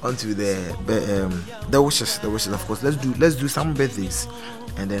onto the wishes. Of course, let's do some birthdays,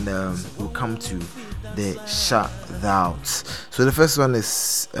 and then we'll come to the shout-outs. So the first one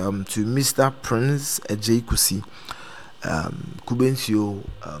is to Mr. Prince Ejay Kusi. Kubensio,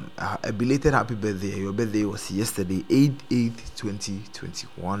 a belated happy birthday. Your birthday was yesterday,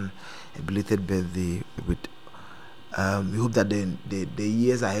 8/8/2021. A belated birthday. With we hope that the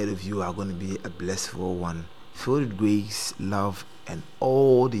years ahead of you are going to be a blissful one, filled with grace, love, and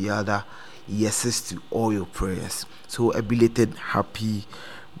all the other yeses to all your prayers. So a belated happy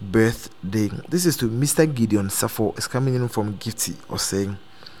birthday. This is to Mr. Gideon Safo. It's coming in from Gifty or saying,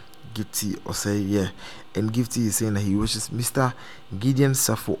 yeah. And Gifty is saying that he wishes Mr. Gideon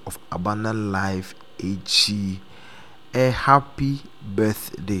Safo of Abundant Life HG a happy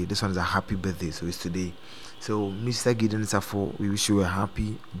birthday. This one is a happy birthday, so it's today. So Mr. Gideon Safo, we wish you a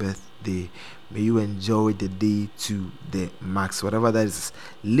happy birthday. May you enjoy the day to the max. Whatever that is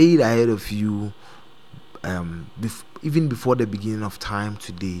laid ahead of you, even before the beginning of time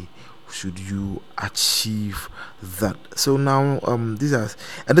today, should you achieve that. So now this is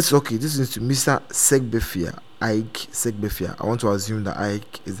to Mr. Segbefia, Ike Segbefia. I want to assume that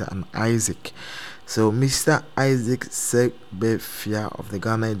Ike is an Isaac. So Mr. Isaac Segbefia of the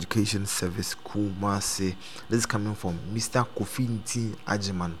Ghana Education Service Kumasi. This is coming from Mr. Kofinti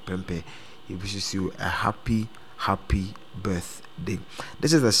Ajiman Pempe. He wishes you a happy birthday.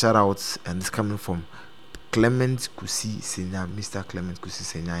 This is a shout out, and it's coming from Clement Kusi Senior, Mr. Clement Kusi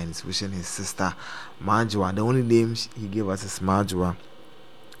Senior, and he's wishing his sister Marjwa. The only name he gave us is Marjwa.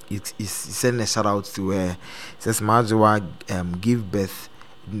 He sent a shout out to her. He says Marjwa gave birth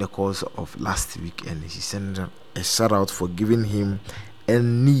in the course of last week, and he sent a shout out for giving him a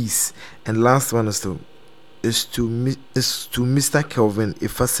niece. And last one is to Mr. Kelvin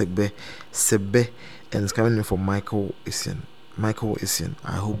Ifasegbe Sebe, and it's coming in from Michael Essien.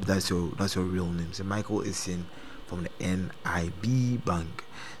 I hope that's your real name. So Michael Essien from the NIB Bank.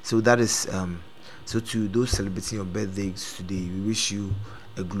 So that is so to those celebrating your birthdays today, we wish you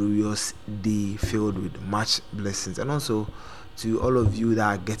a glorious day filled with much blessings, and also to all of you that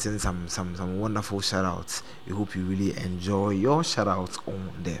are getting some wonderful shout outs. We hope you really enjoy your shout outs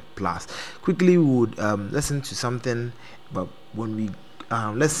on the Plus. Quickly, we would listen to something, but when we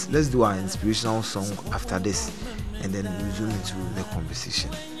let's do our inspirational song after this, and then resume into the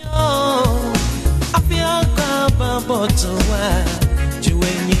conversation.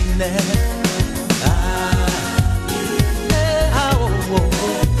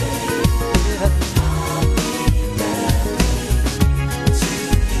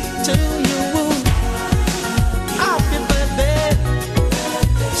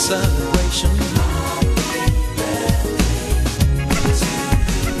 Celebration.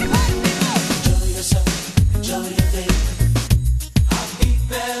 Enjoy yourself, enjoy your day.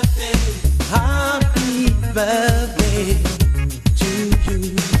 Happy birthday to you.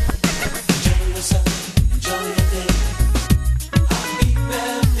 Enjoy yourself, enjoy your day.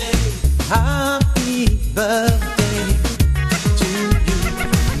 Happy birthday to you.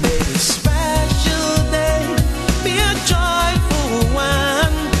 May this special day be a joyful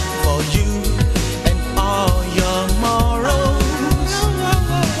one for you and all your morrows.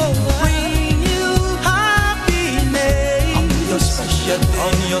 Bring you happiness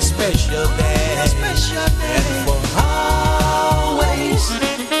on your special day, and for always.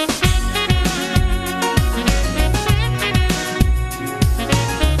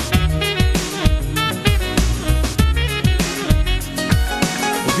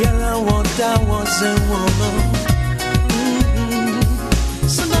 That was a woman.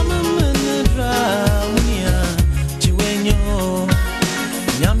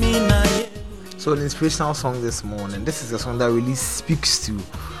 So an inspirational song this morning. This is a song that really speaks to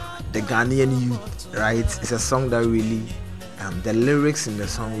the Ghanaian youth, right? It's a song that really the lyrics in the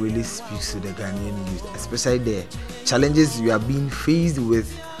song really speaks to the Ghanaian youth, especially the challenges we are being faced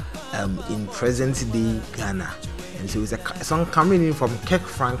with in present day Ghana. And so it's a song coming in from Kirk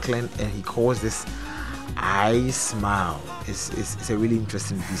Franklin, and he calls this I Smile. It's a really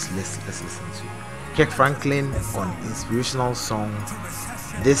interesting piece. Let's listen to it. Kirk Franklin on inspirational song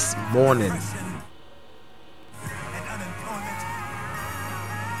this morning.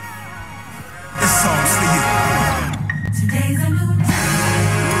 This song's for you. Today's a new day.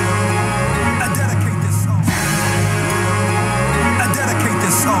 I dedicate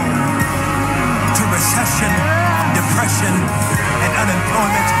this song to recession, depression, and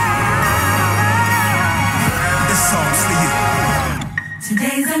unemployment. This song's for you.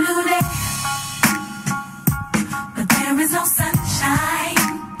 Today's a new day, but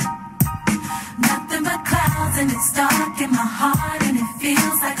heart and it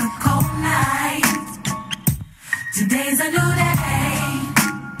feels like a cold night. Today's a new day,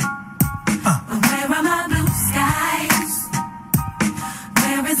 but where are my blue skies?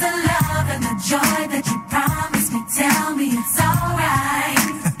 Where is the love and the joy that you promised me? Tell me it's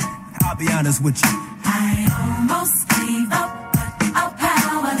alright. I'll be honest with you. I almost gave up, but a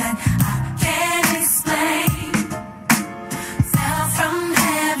power that I can't explain fell from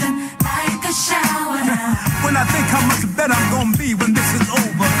heaven like a shower now. When I think how much better I'm gonna be when this is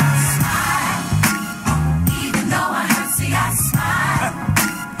over. Smile, even though I hurt, see I smile.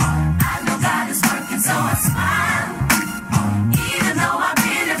 I know God is working, so I smile. Even though I've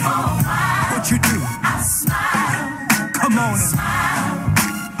been here for a while. What you do? I smile. Come on. Smile.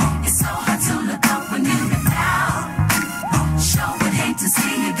 It's so hard to look up when you've been down. Sure would hate to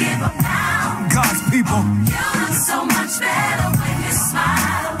see you give up now. God's people. You look so much better when you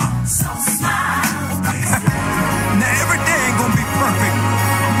smile. So smile. Now every day ain't gonna be perfect,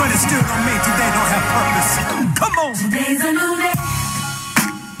 but it still don't mean today don't have purpose. Come on. Today's a new day,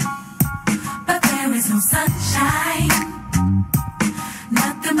 but there is no sunshine.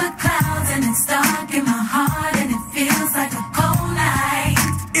 Nothing but clouds and it's dark in my heart and it feels like a cold night.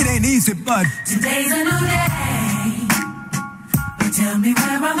 It ain't easy, bud. Today's a new day, but tell me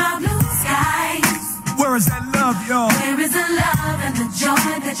where are my blue skies? Where is that love, y'all? Where is the love and the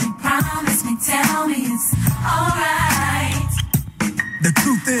joy that you promised me? Tell me it's alright. The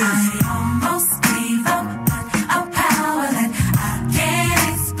truth is, I almost gave up, but a power that I can't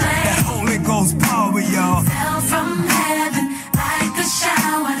explain. that Holy Ghost power, y'all. Fell from heaven like a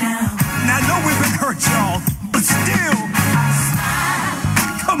shower now. Now I know we've been hurt, y'all, but still, I smile.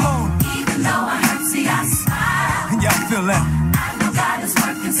 come on. Even though I hurt, see I smile. Y'all feel that? I know God is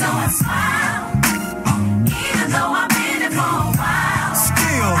working, so I smile. Even though I've been here for a while.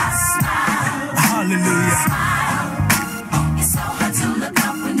 Still, I smile. hallelujah. Smile. It's so hard to look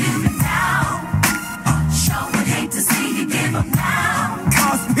up when you've been down. Sure would hate to see you give up now.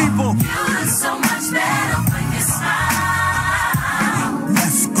 God's people. You look so much better when you smile.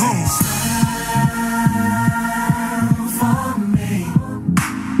 Let's go. Smile for me.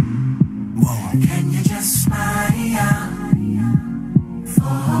 Whoa. Can you just smile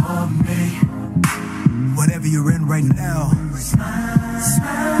for me? Whatever you're in right now, Smile,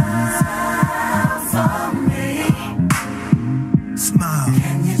 smile for me. smile.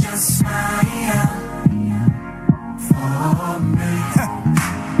 Can you just smile for me?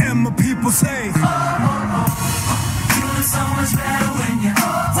 And my people say, You look so much better when you.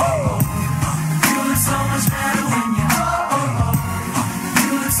 You look so much better when you.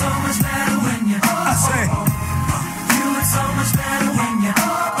 You look so much better when you. I say, You look so much better when you.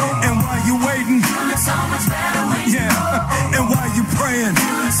 and while you waiting, You look so much better when you. yeah, and while you praying,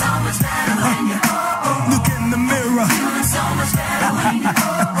 You look so much better when you. look in the mirror. You look so much better when you.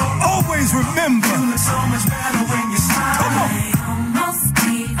 Always remember, You look so much better when you smile. Come on. I almost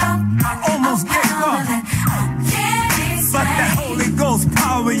gave up. I almost gave up, That I can't but that explain. Holy Ghost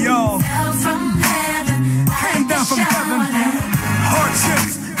power, y'all, Fell from heaven, came down from heaven.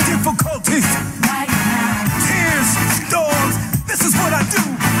 Hardships, difficulties, right now. tears, storms. This is what I do.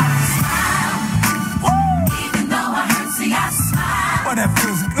 Even though I hurt, see I smile. But that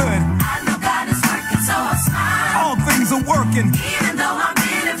feels good. I know God is working, so I smile. All things are working. Even though I've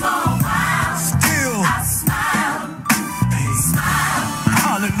been here for a while, Still, I smile. Smile.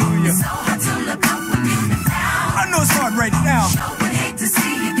 hallelujah. So hard to look up when you've been down. I know it's hard right now, Sure would hate to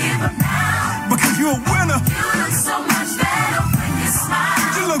see you give up now. because you're a winner. You look so much better when you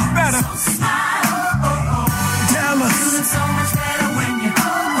smile. You look better. So smile. Dallas, You look so much better when you.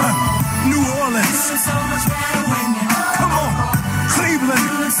 New You Orleans, look so much better when you. come on, You Cleveland,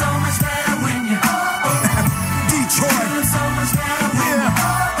 look so much better when you. You Detroit, look so much better when you.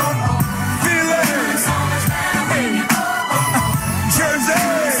 yeah, Philly, You look so much better when you. Jersey,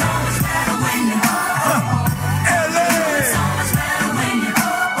 So much better when you. LA. So much better when you.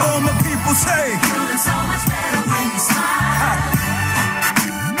 All my people say, You look so much better when you smile.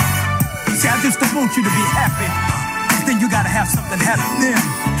 see, I just don't want you to be happy, 'cause then you gotta have something happen then.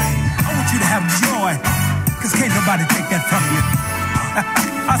 I want you to have joy, 'cause can't nobody take that from you.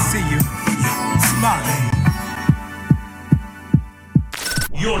 I see you. Smile.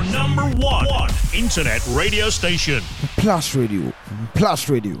 Your number one internet radio station. Plus Radio. Plus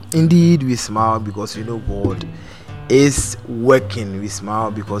Radio. Indeed, we smile because we know God is working. We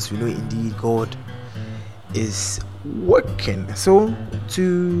smile because we know indeed God is working. So,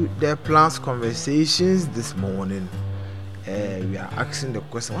 to the plans conversations this morning, we are asking the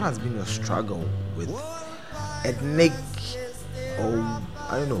question: what has been your struggle with ethnic, or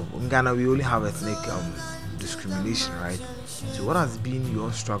I don't know? In Ghana, we only have ethnic discrimination, right? So what has been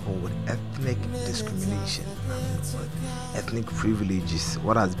your struggle with ethnic discrimination, ethnic privileges?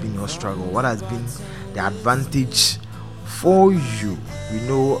 What has been your struggle? What has been the advantage for you? We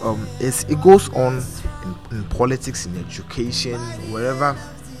know it goes on in politics, in education, wherever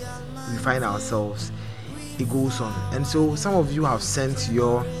we find ourselves, it goes on. And so some of you have sent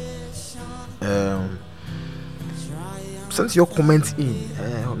your comments in,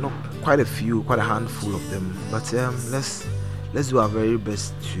 not quite a few, quite a handful of them, but let's do our very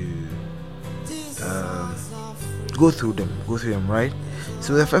best to go through them, right?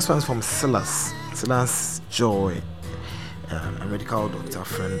 So the first one is from Silas Joy, a medical doctor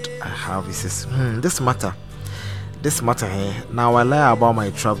friend I have. He says, this matter here. Now I lie about my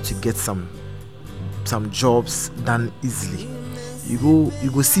trap to get some jobs done easily. You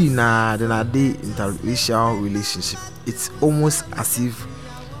go see now then a day interracial relationship. It's almost as if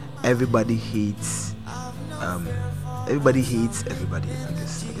everybody hates everybody. I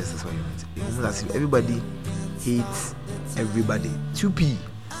guess that's what you meant. It's almost as if everybody hates everybody. 2P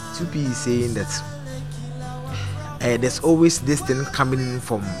is saying that there's always this thing coming in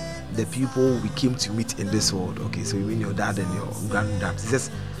from the people we came to meet in this world. Okay, so you mean your dad and your granddad. It says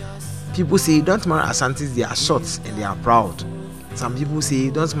people say don't marry Asantis, they are short and they are proud. Some people say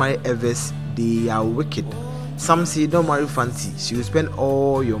don't marry Evers, they are wicked. Some say don't marry Fanti, she will spend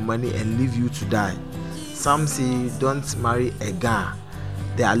all your money and leave you to die. Some say don't marry Ega,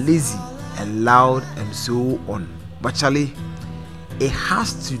 they are lazy and loud and so on. But Charlie, it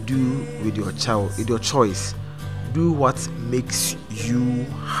has to do with your child, with your choice. Do what makes you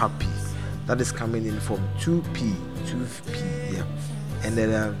happy. That is coming in from 2P, yeah. And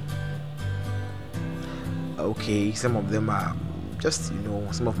then okay, some of them are just,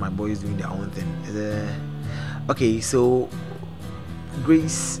 some of my boys doing their own thing. Okay, so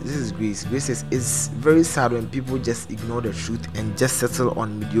Grace, this is Grace. Grace says it's very sad when people just ignore the truth and just settle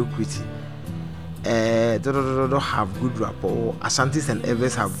on mediocrity. Don't have good rapport. Ashantis and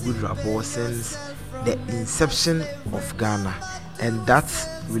Evers have good rapport since the inception of Ghana, and that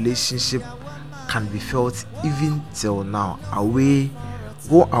relationship can be felt even till now.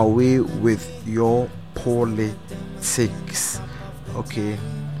 Go away with your politics. Okay,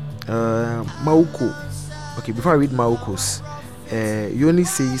 Mauko. Okay, before I read Mauko's, Yoni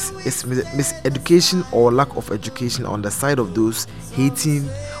says it's miseducation or lack of education on the side of those hating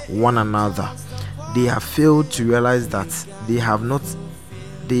one another. They have failed to realize that they have not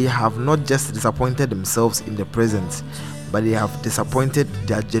just disappointed themselves in the present, but they have disappointed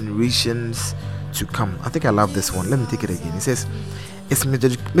their generations to come. I think I love this one. Let me take it again. It says it's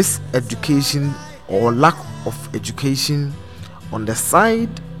miseducation or lack of education on the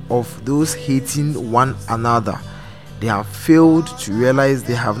side of those hating one another. They have failed to realize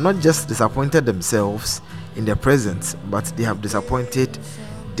they have not just disappointed themselves in the present, but they have disappointed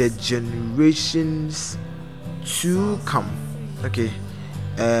the generations to come. Okay.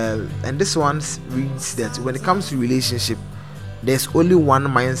 And this one reads that when it comes to relationship, there's only one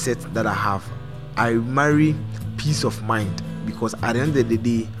mindset that I have. I marry peace of mind, because at the end of the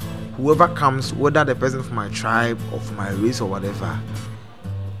day, whoever comes, whether the person from my tribe or from my race or whatever,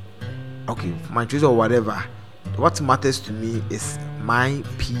 okay, my race or whatever, what matters to me is my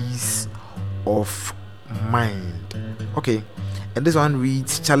peace of mind. Okay. And this one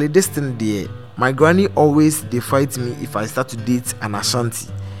reads, Charlie, this thing there, my granny always they fight me if I start to date an Ashanti.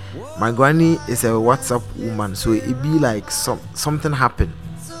 My granny is a WhatsApp woman, so it be like something happened.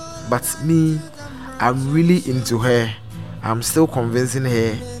 But me, I'm really into her. I'm still convincing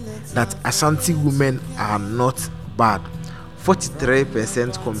her that Ashanti women are not bad.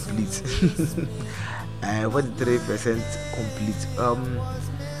 43% complete. 43% complete.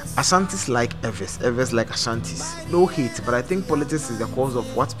 Ashantis like Evers like Ashantis. No hate, but I think politics is the cause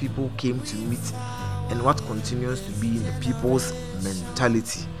of what people came to meet and what continues to be in the people's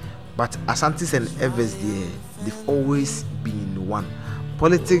mentality. But Ashantis and Evers, they've always been one.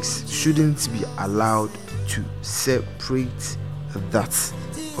 Politics shouldn't be allowed to separate that.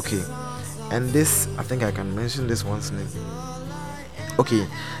 Okay, and this, I think I can mention this one's name. Okay,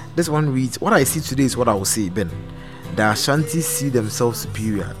 this one reads, what I see today is what I will say, Ben. The Ashantis see themselves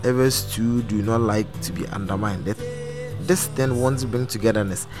superior. Evers too do not like to be undermined. This then wants to bring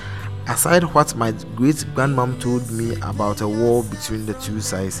togetherness. Aside what my great grandmom told me about a war between the two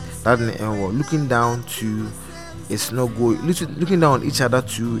sides, that in the war, looking down on each other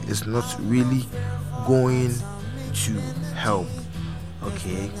too is not really going to help.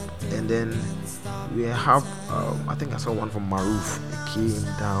 Okay, and then we have I think I saw one from Maruf. It came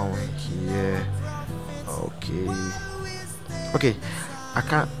down here. Okay, I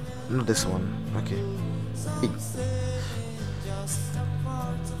can't know this one. Okay,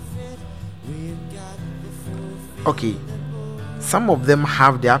 Okay, some of them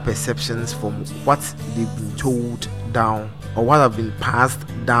have their perceptions from what they've been told down or what have been passed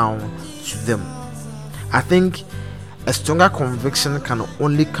down to them. I think a stronger conviction can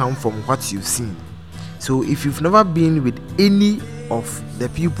only come from what you've seen. So if you've never been with any of the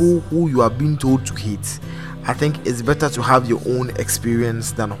people who you are being told to hate, I think it's better to have your own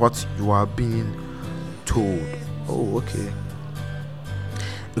experience than what you are being told. Oh, okay.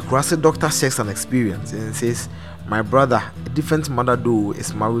 The Kurasi doctor shares an experience and says, my brother, a different mother though,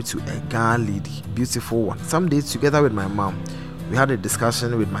 is married to a Ghana lady, beautiful one. Some days together with my mom, we had a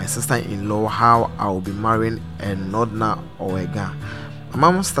discussion with my sister-in-law how I will be marrying a Northerner or a Ghana.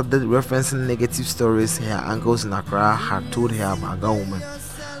 My mom started referencing negative stories her uncles in Accra had told her about a Ghana woman,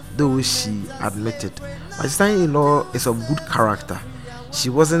 though she admitted. My sister-in-law is of good character. She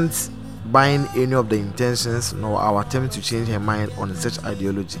wasn't buying any of the intentions nor our attempt to change her mind on such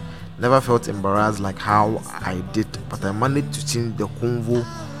ideology. Never felt embarrassed like how I did, but I managed to change the convo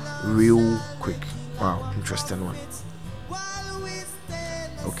real quick. Wow, interesting one.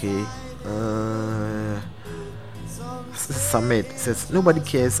 Okay. Samed says nobody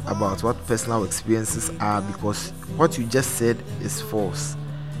cares about what personal experiences are because what you just said is false.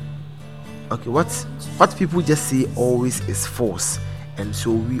 Okay, what people just say always is false, and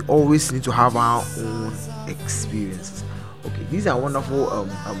so we always need to have our own experiences. Okay, these are wonderful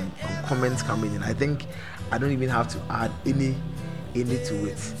comments coming in. I think I don't even have to add any to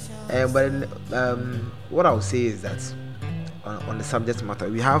it. But what I'll say is that on the subject matter,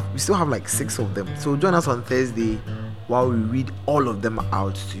 we still have like 6 of them. So join us on Thursday while we read all of them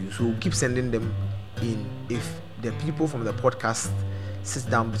out to you. So keep sending them in. If the people from the podcast sit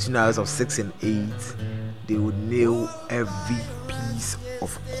down between the hours of 6 and 8, they would nail every piece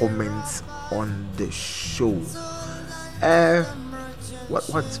of comments on the show. What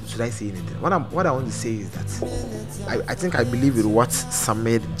should I say in it? What I want to say is that I think I believe in what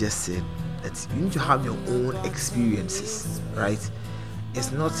Samed just said, that you need to have your own experiences, right?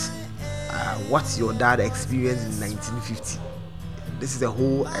 It's not what your dad experienced in 1950. This is the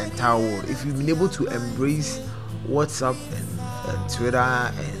whole entire world. If you've been able to embrace WhatsApp and Twitter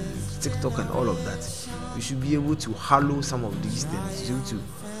and TikTok and all of that, we should be able to hallow some of these things, to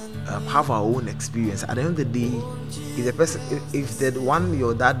have our own experience. At the end of the day, if the one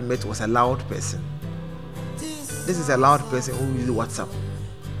your dad met was a loud person, this is a loud person who uses WhatsApp,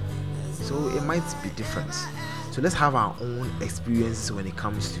 so it might be different. So let's have our own experiences when it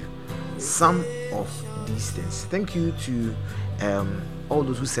comes to some of these things. Thank you to all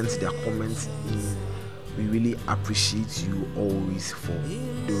those who sent their comments in. We really appreciate you always for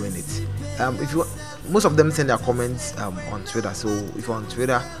doing it. If you most of them send their comments on Twitter, so if you're on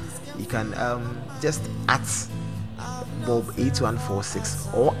Twitter, you can just at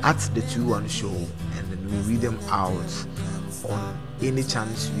Bob8146 or at the 21 show, and then we read them out on any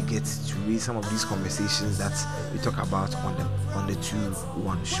chance we get to read some of these conversations that we talk about on the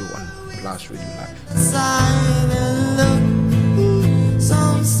 21 show on Plus Radio Live.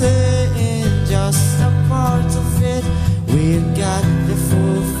 Some say it's just a part of it. We've got to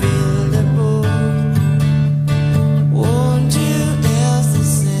fulfill the book. Won't you else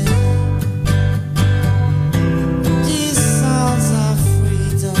listen? These songs of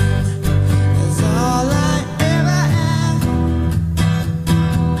freedom is all I ever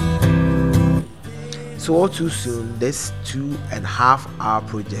am. So all too soon, this 2.5 hour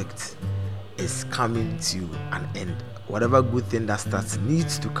project is coming to an end. Whatever good thing that starts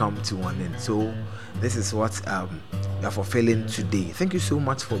needs to come to an end. So this is what we are fulfilling today. Thank you so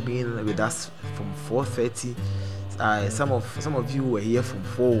much for being with us from 4:30. Some of you were here from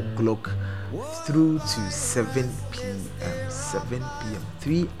 4 o'clock through to 7 p.m.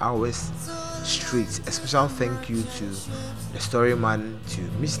 3 hours straight. A special thank you to the storyman, to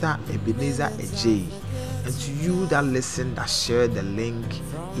Mr. Ebenezer Ejay, and to you that listened, that shared the link.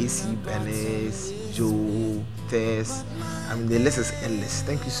 AC Benes, Joe, Tess. I mean, the list is endless.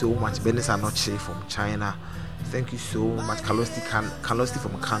 Thank you so much. Benes Anoche from China. Thank you so much. Kalosti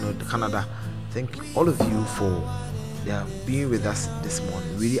from Canada. Thank you, all of you, for being with us this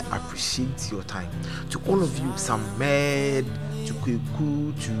morning. Really appreciate your time. To all of you, Samed, to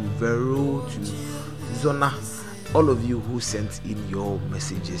Kweku, to Vero, to Zona, all of you who sent in your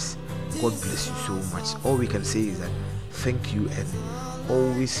messages, God bless you so much. All we can say is that thank you, and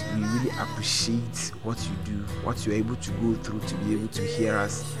always we really appreciate what you do, what you're able to go through to be able to hear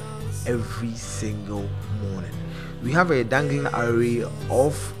us every single morning. We have a dangling array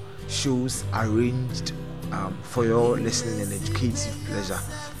of shows arranged for your listening and educative pleasure.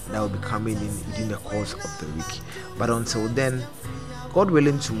 that will be coming in within the course of the week. But until then, God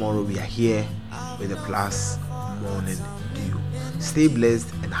willing, tomorrow we are here with a Plus Morning Dew. Stay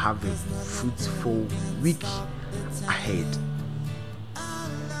blessed and have a fruitful week ahead.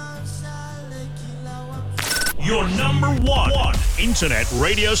 Your number one internet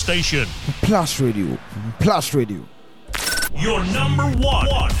radio station. Plus Radio. Plus Radio. Your number one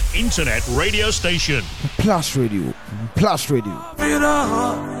internet radio station. Plus Radio. Plus Radio.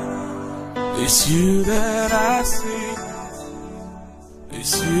 It's you that I see.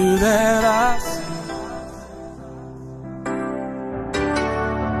 It's you that I see.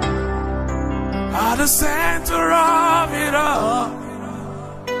 At the center of it all,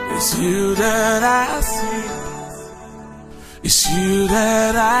 it's you that I see. It's you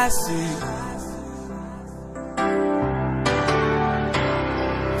that I see.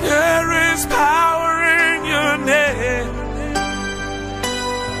 There is power in your name.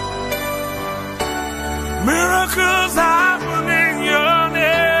 Miracles happen in your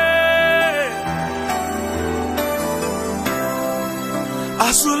name.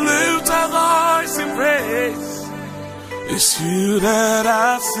 As we lift our voice in praise, it's you that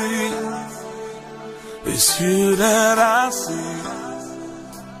I see. It's you that I see.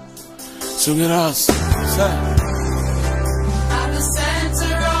 Sing it out. Say. At the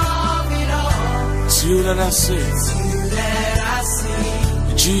center of it all, It's you that I see. it's you that I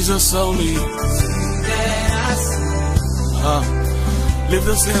see. Jesus only. Lift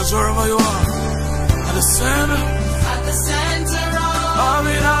those hands wherever you are. At the center of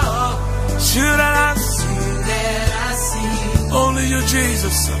it all, it's you that I see. Only you,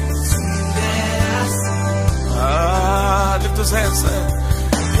 Jesus. Lift those hands, say,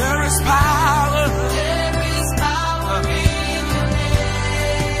 there is power.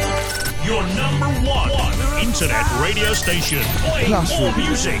 Your number one internet radio station. Playing Plus more Radio.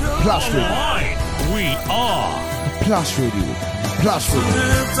 music Plus Radio. online. We are Plus Radio. Plus Radio.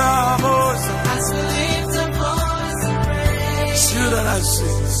 Lift our voice. It's you that I see.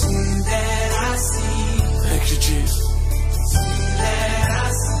 Thank you, Jesus.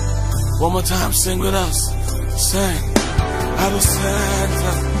 One more time, sing with us. Sing. At the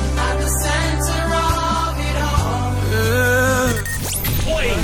center.